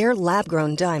 Their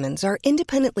lab-grown diamonds are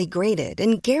independently graded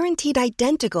and guaranteed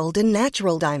identical to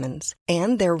natural diamonds,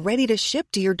 and they're ready to ship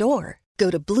to your door.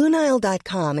 Go to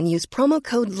BlueNile.com and use promo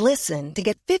code LISTEN to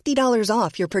get $50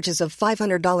 off your purchase of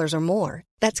 $500 or more.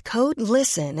 That's code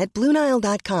LISTEN at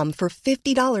BlueNile.com for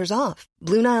 $50 off.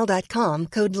 BlueNile.com,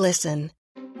 code LISTEN.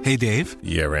 Hey, Dave.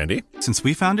 Yeah, Randy. Since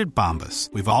we founded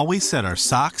Bombas, we've always said our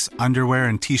socks, underwear,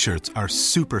 and T-shirts are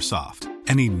super soft.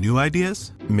 Any new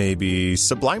ideas? Maybe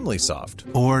sublimely soft.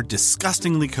 Or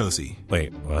disgustingly cozy.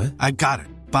 Wait, what? I got it.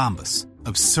 Bombas.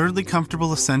 Absurdly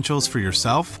comfortable essentials for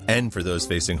yourself And for those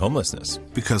facing homelessness.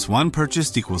 because one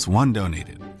purchased equals one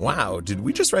donated. Wow, did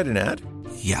we just write an ad?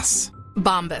 Yes.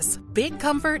 Bombas. Big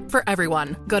comfort for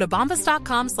everyone. Go to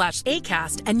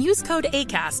bombas.com/ACAST and use code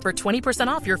ACAST for 20%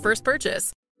 off your first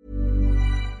purchase.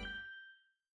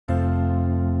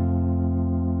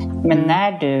 Men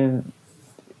när du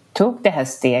tog det här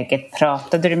steget,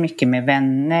 pratade du mycket med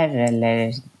vänner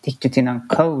eller gick du till någon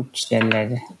coach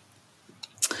eller?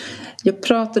 Jag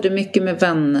pratade mycket med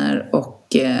vänner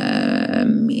och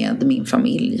med min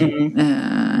familj.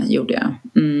 Gjorde jag.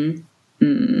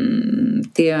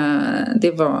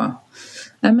 Det var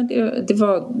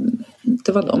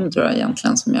de, tror jag,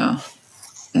 egentligen som jag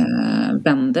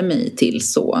vände mig till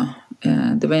så.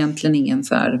 Det var egentligen ingen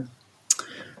så här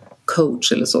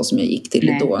coach eller så som jag gick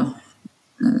till då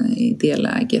i det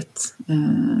läget.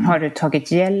 Har du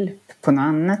tagit hjälp på något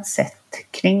annat sätt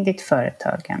kring ditt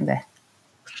företagande?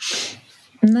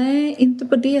 Nej, inte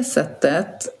på det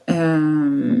sättet.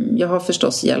 Jag har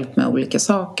förstås hjälp med olika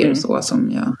saker så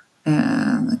som jag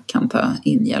kan ta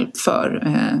in hjälp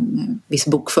för. Viss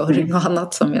bokföring och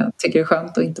annat som jag tycker är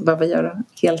skönt att inte behöva göra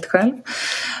helt själv.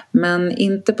 Men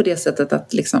inte på det sättet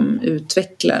att liksom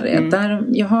utveckla det. Där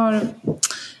jag har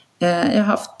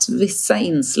haft vissa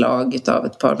inslag av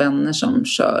ett par vänner som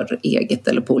kör eget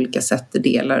eller på olika sätt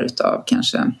delar utav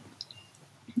kanske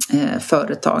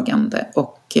företagande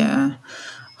och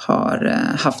har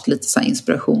haft lite så här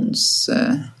inspirations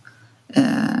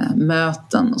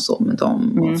möten och så med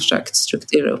dem och försökt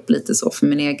strukturera upp lite så för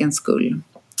min egen skull.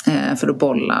 För att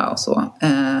bolla och så.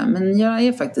 Men jag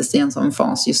är faktiskt i en sån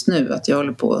fas just nu att jag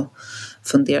håller på att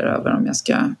fundera över om jag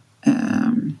ska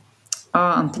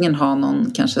antingen ha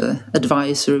någon kanske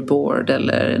advisory board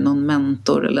eller någon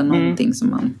mentor eller någonting som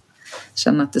man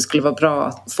känner att det skulle vara bra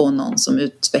att få någon som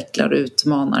utvecklar och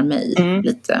utmanar mig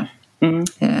lite.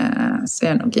 Så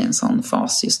jag är nog i en sån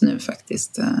fas just nu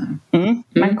faktiskt.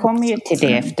 Man kommer ju till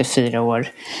det efter 4 år.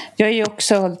 Jag har ju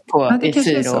också hållit på i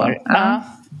 4 år. Ja.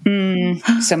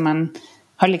 Så man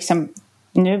har liksom,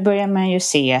 nu börjar man ju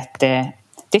se att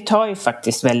det tar ju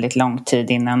faktiskt väldigt lång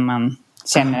tid innan man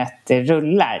känner att det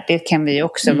rullar. Det kan vi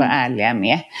också vara ärliga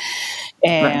med.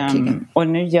 Och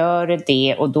nu gör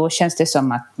det och då känns det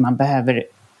som att man behöver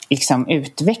liksom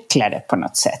utveckla det på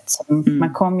något sätt. Så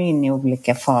man kommer in i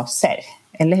olika faser,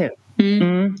 eller hur?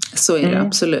 Så är det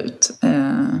absolut.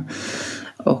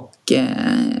 Och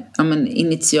men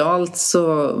initialt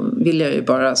så vill jag ju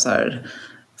bara så här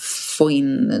få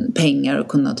in pengar och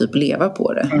kunna typ leva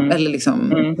på det. Eller liksom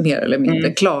mer eller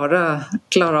mindre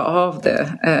klara av det.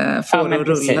 Få det att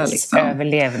rulla liksom.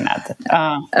 Överlevnad.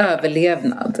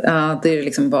 Överlevnad. Det är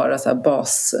liksom bara så här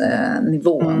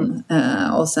basnivån.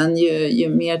 Och sen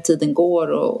ju mer tiden går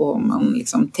och man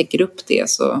liksom täcker upp det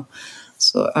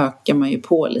så ökar man ju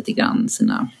på lite grann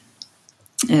sina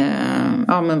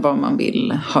men vad man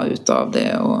vill ha ut av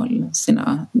det och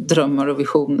sina drömmar och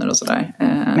visioner och sådär.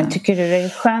 Men tycker du det är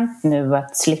skönt nu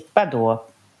att slippa då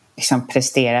liksom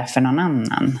prestera för någon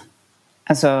annan?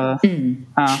 Alltså,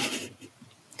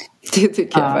 Det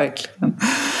tycker jag verkligen.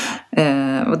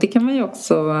 Och det kan man ju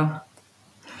också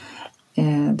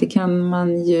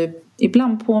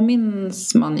ibland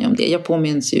påminns man ju om det. Jag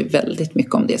påminns ju väldigt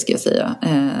mycket om det, ska jag säga,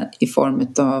 i form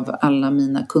av alla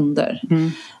mina kunder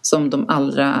som de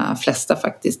allra flesta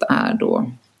faktiskt är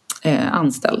då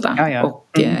anställda. Och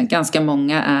ganska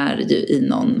många är ju i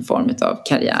någon form av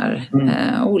karriär,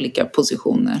 olika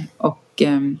positioner. Och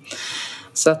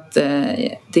så att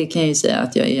det kan jag ju säga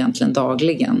att jag egentligen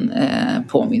dagligen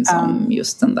påminns om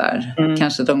just den där.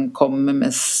 Kanske de kommer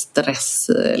med stress,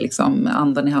 liksom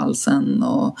andan i halsen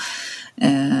och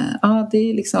det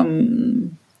är liksom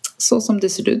så som det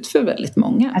ser ut för väldigt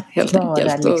många, att helt vara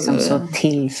enkelt. Liksom så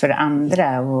till för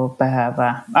andra och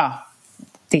behöva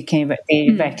det är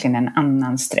ju verkligen en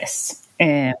annan stress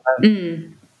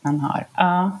man har.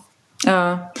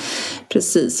 Ja,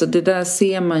 precis. Och det där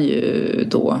ser man ju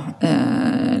då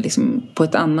liksom på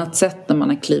ett annat sätt när man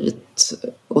har klivit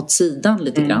åt sidan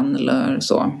lite grann eller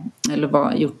så. Eller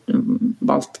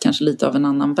valt kanske lite av en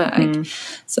annan väg.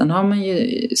 Sen har man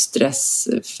ju stress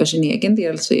för sin egen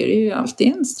del, så är det ju alltid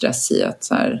en stress i att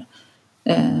så här,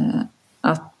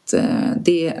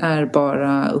 det är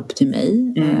bara upp till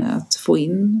mig att få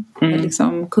in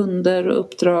liksom, kunder och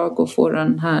uppdrag och få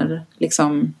den här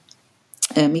liksom,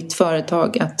 mitt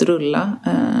företag att rulla.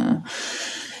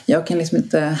 Jag kan liksom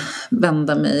inte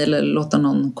vända mig eller låta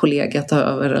någon kollega ta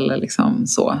över eller liksom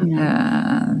så.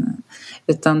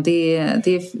 Utan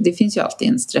det finns ju alltid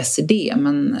en stress i det,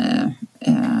 men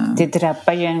det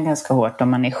drabbar ju en ganska hårt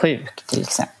om man är sjuk till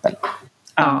exempel.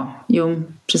 Jo,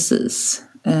 precis.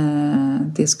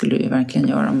 Det skulle ju verkligen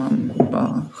göra om man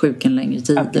var sjuk en längre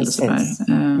tid eller sådär.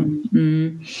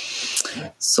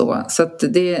 Så att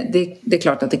det är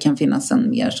klart att det kan finnas en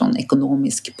mer sån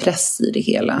ekonomisk press i det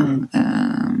hela.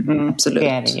 Absolut. Det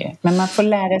är det ju. Men man får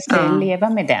lära sig leva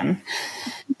med den.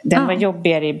 Den var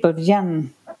jobbigare i början,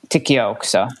 tycker jag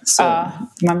också.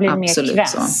 Man blir mer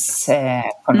krass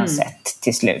på något sätt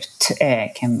till slut.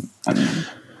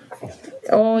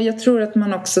 Ja, jag tror att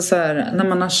man också så här, när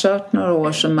man har kört några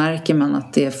år så märker man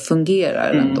att det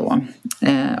fungerar ändå.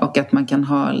 Och att man kan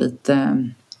ha lite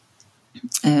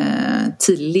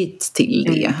tillit till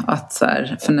det. Att så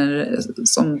här, för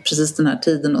som precis den här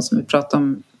tiden och som vi pratade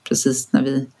om precis när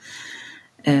vi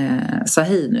sa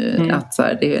hej nu, att så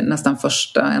här, det är nästan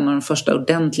en av de första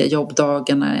ordentliga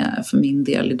jobbdagarna för min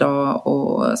del idag,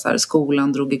 och så här,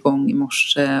 skolan drog igång i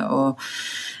morse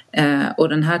och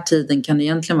den här tiden kan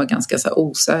egentligen vara ganska så här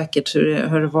osäkert. Hur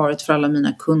har det varit för alla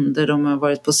mina kunder? De har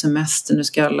varit på semester. Nu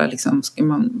ska alla liksom,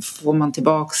 får man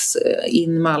tillbaks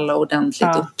in med alla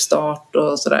ordentligt uppstart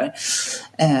och sådär.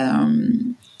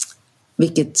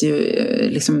 Vilket ju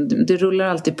liksom, det rullar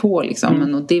alltid på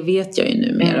liksom, och det vet jag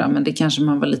ju numera, men det kanske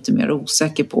man var lite mer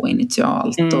osäker på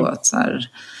initialt och att så här,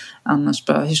 annars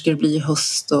bara, hur ska det bli i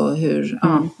höst och hur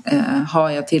har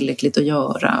jag tillräckligt att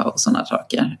göra och sådana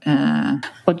saker.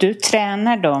 Och du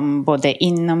tränar dem både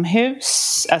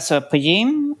inomhus, alltså på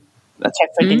gym, och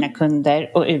träffar dina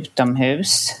kunder, och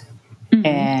utomhus.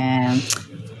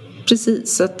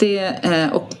 Precis, så att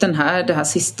och det här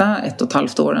sista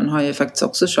 1,5 åren har jag ju faktiskt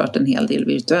också kört en hel del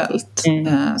virtuellt.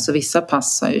 Så vissa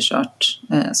pass har jag ju kört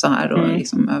så här och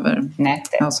liksom över nätet.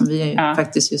 Ja, som vi är ju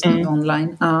faktiskt just nu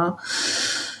online. Ja.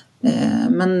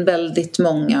 Men väldigt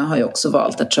många har ju också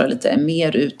valt att köra lite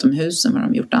mer utomhus än vad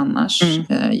de gjort annars.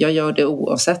 Jag gör det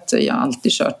oavsett, jag har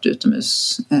alltid kört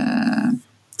utomhus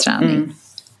träning.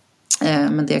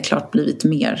 Men det har klart blivit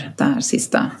mer det här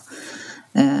sista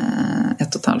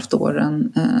 1,5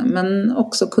 åren. Men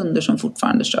också kunder som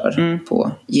fortfarande kör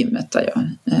på gymmet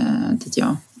dit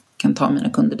jag kan ta mina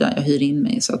kunder där jag hyr in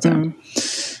mig så att säga.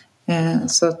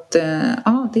 Så att det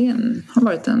har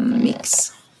varit en mix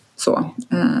så.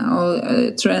 Och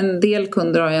jag tror en del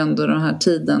kunder har ju ändå den här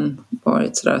tiden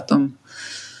varit så där att de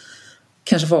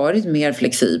kanske varit mer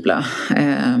flexibla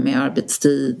med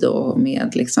arbetstid och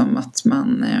med liksom att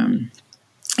man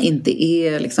inte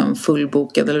är liksom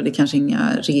fullbokad eller det är kanske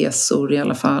inga resor i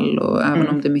alla fall och även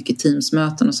om det är mycket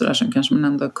teamsmöten och sådär så kanske man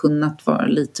ändå har kunnat vara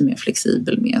lite mer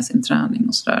flexibel med sin träning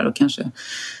och sådär och kanske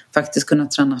faktiskt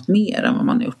kunnat träna mer än vad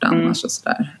man har gjort annars och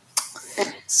sådär.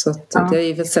 Så att det har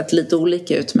ju sett lite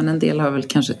olika ut men en del har väl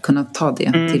kanske kunnat ta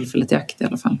det tillfället i akt i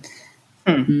alla fall.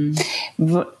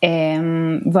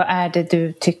 Vad är det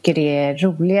du tycker är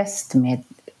roligast med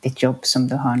ditt jobb som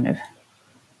du har nu?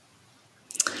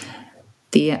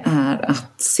 Det är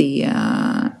att se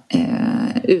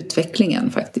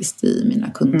utvecklingen faktiskt i mina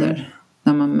kunder.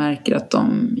 När man märker att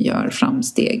de gör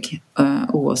framsteg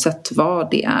oavsett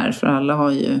vad det är. För alla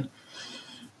har ju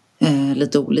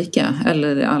lite olika.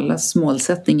 Eller allas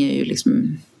målsättning är ju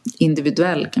liksom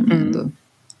individuell kan man ändå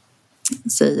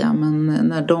säga. Men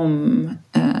när de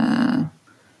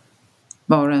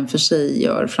var och en för sig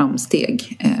gör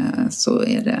framsteg så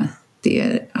är det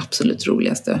är absolut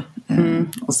roligaste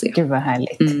att se. Gud vad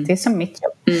härligt. Det är som mitt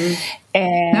jobb.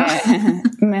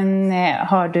 Men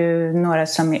har du några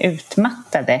som är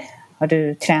utmattade? Har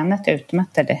du tränat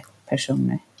utmattade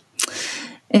personer?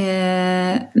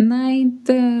 Nej,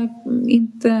 inte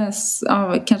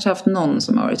kanske haft någon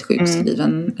som har varit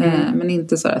sjukskriven. Men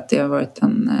inte så att det har varit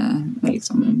en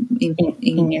liksom,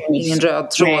 ingen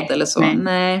röd tråd eller så.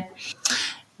 Nej.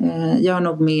 Jag har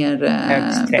nog mer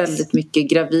väldigt mycket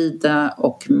gravida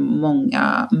och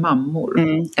många mammor.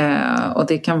 Och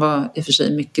det kan vara i och för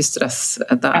sig mycket stress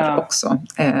där också.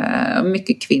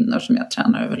 Mycket kvinnor som jag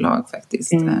tränar överlag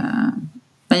faktiskt.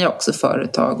 Men jag har också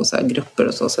företag och så här grupper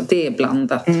och så det är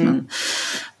blandat.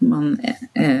 Men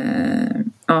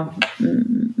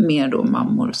mer då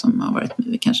mammor som har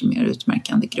varit kanske mer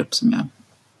utmärkande grupp som jag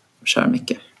kör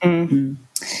mycket.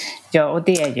 Ja, och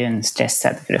det är ju en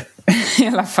stressad grupp i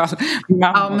alla fall.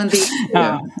 Ja, men det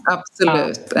är ju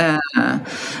absolut.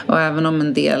 Och även om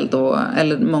en del då,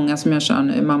 eller många som jag kör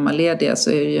nu är mammalediga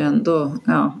så är det ju ändå,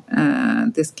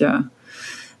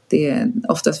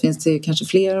 oftast finns det ju kanske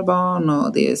flera barn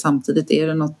och samtidigt är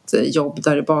det något jobb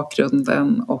där i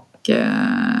bakgrunden och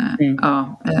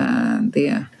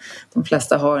de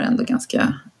flesta har ändå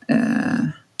ganska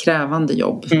krävande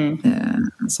jobb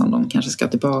som de kanske ska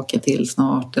tillbaka till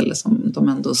snart eller som de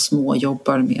ändå små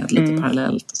jobbar med lite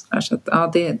parallellt och så där. Så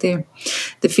att,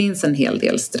 det finns en hel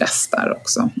del stress där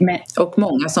också. Och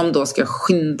många som då ska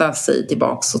skynda sig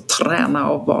tillbaka och träna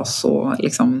och vara så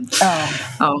liksom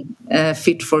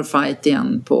fit for fight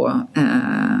igen på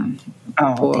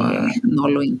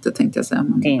noll och inte tänkte jag säga,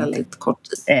 men väldigt kort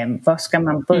tid. Var ska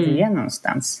man börja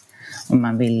någonstans om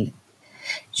man vill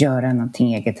göra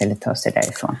någonting eget eller ta sig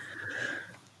därifrån?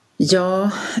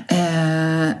 Ja,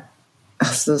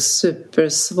 alltså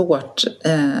supersvårt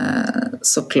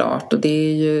såklart. Och det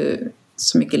är ju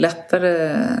så mycket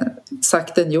lättare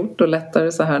sagt än gjort och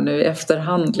lättare så här nu i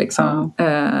efterhand liksom.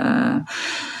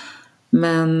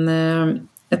 Men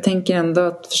jag tänker ändå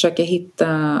att försöka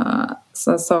hitta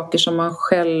så saker som man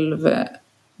själv,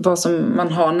 vad som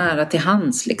man har nära till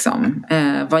hands liksom.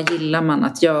 Vad gillar man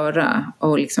att göra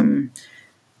och liksom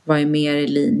vad är mer i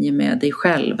linje med dig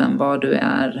själv än vad du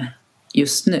är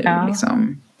just nu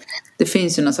liksom. Det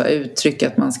finns ju något så här uttryck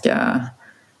att man ska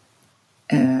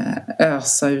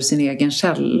ösa ur sin egen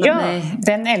källa. Ja,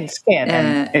 den älskar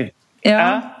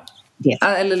jag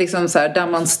eller liksom så här, där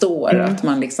man står att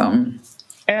man liksom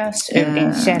ös ur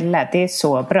din källa, det är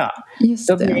så bra.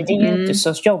 Då blir det ju inte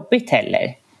så jobbigt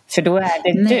heller. För då är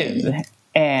det du.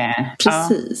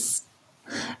 Precis.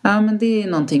 Ja, men det är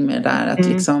någonting med det där att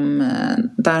liksom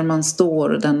där man står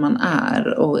och den man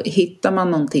är, och hittar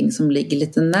man någonting som ligger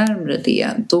lite närmare det,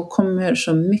 då kommer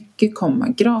så mycket komma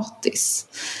gratis.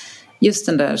 Just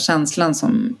den där känslan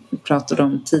som vi pratade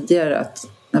om tidigare, att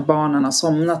när barnen har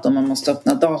somnat och man måste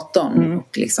öppna datorn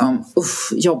och liksom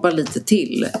jobba lite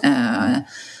till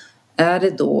är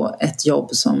det då ett jobb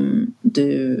som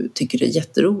du tycker är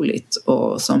jätteroligt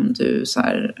och som du så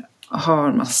här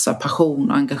har massa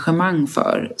passion och engagemang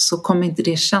för, så kommer inte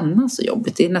det kännas så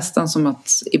jobbigt. Det är nästan som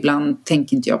att ibland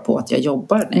tänker inte jag på att jag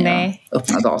jobbar när jag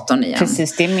öppnar datorn igen.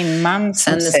 Precis, det är min man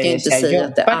som säger inte säga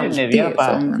att det alltid är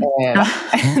så. Men...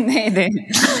 Nej,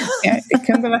 det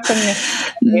kunde vara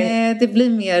Nej, det blir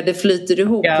mer, det flyter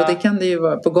ihop och det kan det ju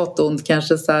vara på gott och ont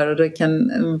kanske så här, och det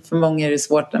kan, för många är det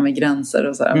svårt med gränser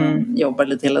och så här, man jobbar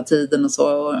lite hela tiden och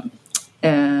så och,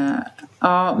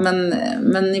 ja,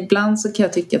 men ibland så kan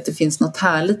jag tycka att det finns något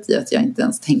härligt i att jag inte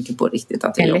ens tänker på riktigt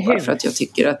att jag jobbar, för att jag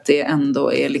tycker att det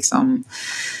ändå är liksom,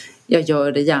 jag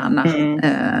gör det gärna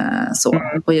så,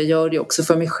 och jag gör det också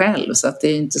för mig själv, så att det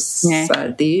är inte så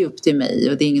här, det är ju upp till mig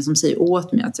och det är ingen som säger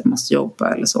åt mig att jag måste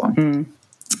jobba eller så.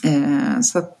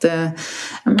 Så att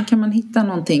kan man hitta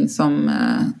någonting som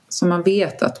man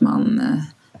vet att man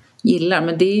gillar,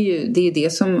 men det är ju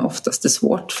det som oftast är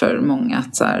svårt för många,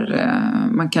 att så här,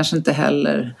 man kanske inte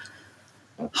heller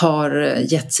har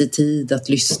gett sig tid att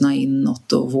lyssna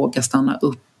inåt och våga stanna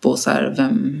upp och så här,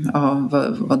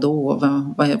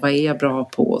 vad är jag bra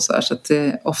på och så här, så att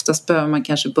oftast behöver man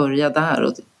kanske börja där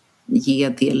och ge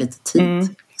det lite tid.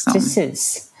 Liksom.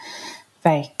 Precis,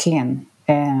 verkligen.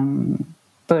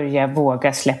 Börja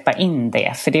våga släppa in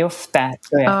det, för det är ofta,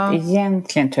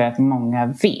 egentligen tror jag att många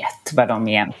vet vad de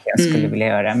egentligen skulle vilja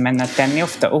göra, men att den är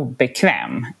ofta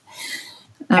obekväm.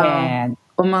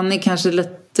 Och man är kanske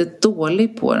lite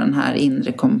dålig på den här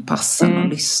inre kompassen och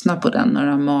lyssna på den,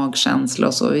 några magkänsla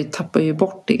och så. Vi tappar ju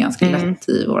bort det ganska lätt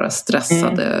i våra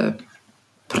stressade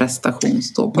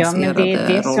prestationsbaserade roller. Ja, men det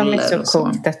är det som är så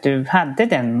coolt, att du hade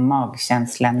den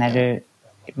magkänslan när du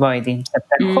var i din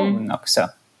separation också.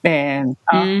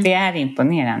 Det är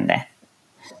imponerande.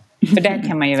 För där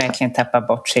kan man ju verkligen tappa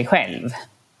bort sig själv.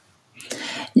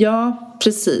 Ja,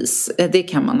 precis. Det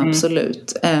kan man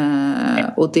absolut.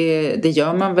 Och det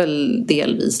gör man väl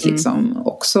delvis liksom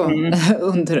också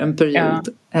under en period.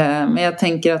 Men jag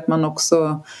tänker att man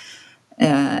också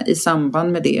i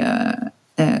samband med det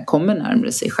kommer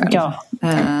närmare sig själv.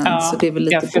 Så det är väl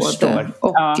lite både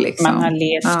och. Liksom. Man har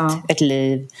levt ett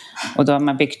liv och då har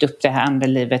man byggt upp det här andra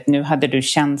livet. Nu hade du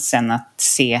chansen att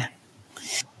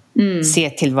se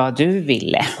till vad du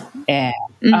ville.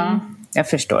 Ja, jag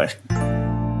förstår.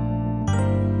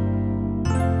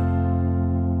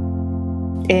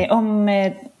 Om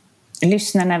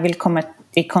lyssnarna vill komma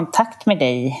i kontakt med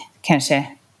dig, kanske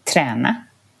träna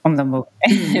om de bor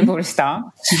i vår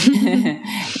stad.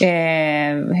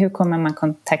 Hur kommer man i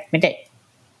kontakt med dig?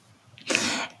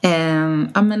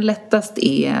 Men lättast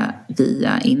är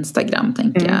via Instagram,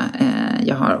 tänker jag.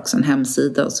 Jag har också en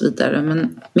hemsida och så vidare.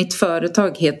 Men mitt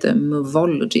företag heter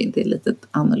Movology. Det är lite ett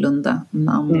annorlunda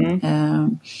namn.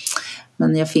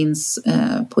 Men jag finns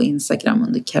på Instagram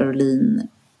under Caroline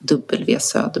W.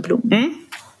 Söderblom.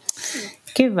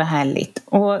 Gud vad härligt.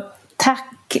 Och tack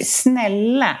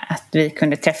snälla att vi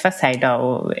kunde träffas här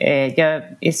idag, och jag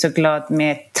är så glad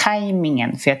med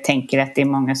tajmingen, för jag tänker att det är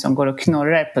många som går och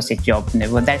knorrar på sitt jobb nu,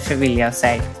 och därför vill jag så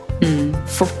här,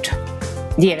 fort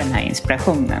ge den här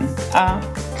inspirationen. Ja.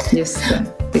 Just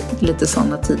det är lite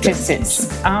sådana tider.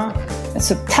 Precis. Ja.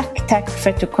 Så tack för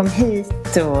att du kom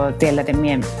hit och delade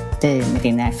med dig med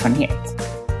din erfarenhet.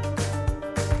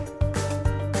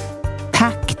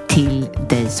 Tack till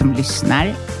dig som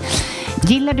lyssnar.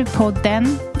 Gillar du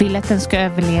podden, vill att den ska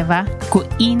överleva, gå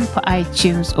in på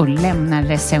iTunes och lämna en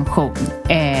recension.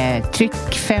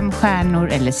 Tryck 5 stjärnor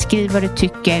eller skriv vad du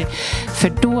tycker,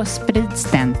 för då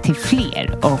sprids den till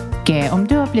fler. Och om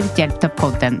du har blivit hjälpt av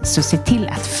podden, så se till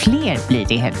att fler blir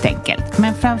det helt enkelt.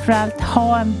 Men framförallt,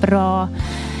 ha en bra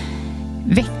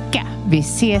vecka.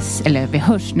 Vi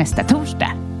hörs nästa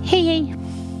torsdag. Hej hej!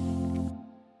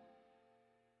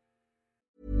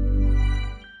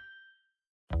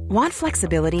 Want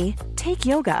flexibility? Take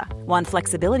yoga. Want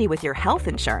flexibility with your health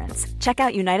insurance? Check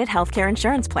out United Healthcare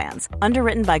Insurance Plans.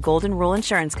 Underwritten by Golden Rule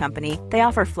Insurance Company, they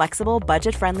offer flexible,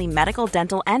 budget-friendly medical,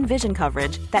 dental, and vision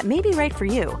coverage that may be right for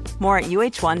you. More at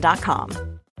uh1.com.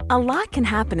 A lot can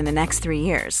happen in the next 3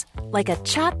 years. Like a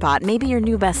chatbot may be your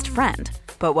new best friend.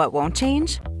 But what won't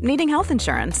change? Needing health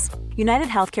insurance. United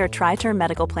Healthcare Tri-Term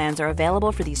Medical Plans are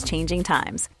available for these changing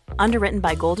times. Underwritten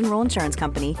by Golden Rule Insurance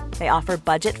Company, they offer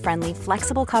budget-friendly,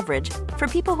 flexible coverage for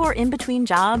people who are in between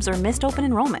jobs or missed open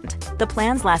enrollment. The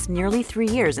plans last nearly 3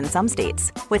 years in some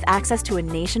states, with access to a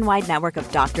nationwide network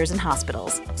of doctors and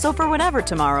hospitals. So for whatever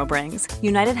tomorrow brings,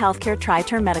 United Healthcare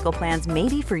Tri-Term Medical Plans may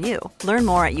be for you. Learn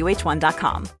more at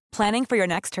uh1.com. Planning for your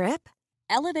next trip?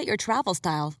 Elevate your travel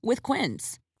style with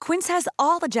Quince. Quince has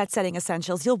all the jet-setting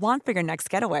essentials you'll want for your next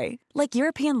getaway, like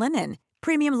European linen,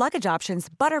 premium luggage options,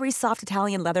 buttery soft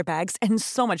Italian leather bags, and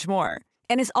so much more.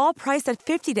 And is all priced at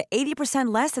 50 to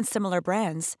 80% less than similar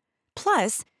brands.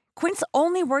 Plus, Quince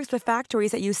only works with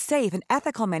factories that use safe and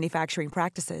ethical manufacturing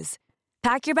practices.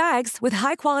 Pack your bags with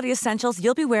high-quality essentials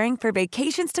you'll be wearing for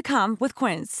vacations to come with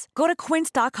Quince. Go to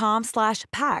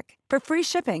quince.com/pack for free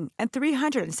shipping and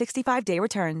 365-day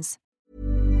returns.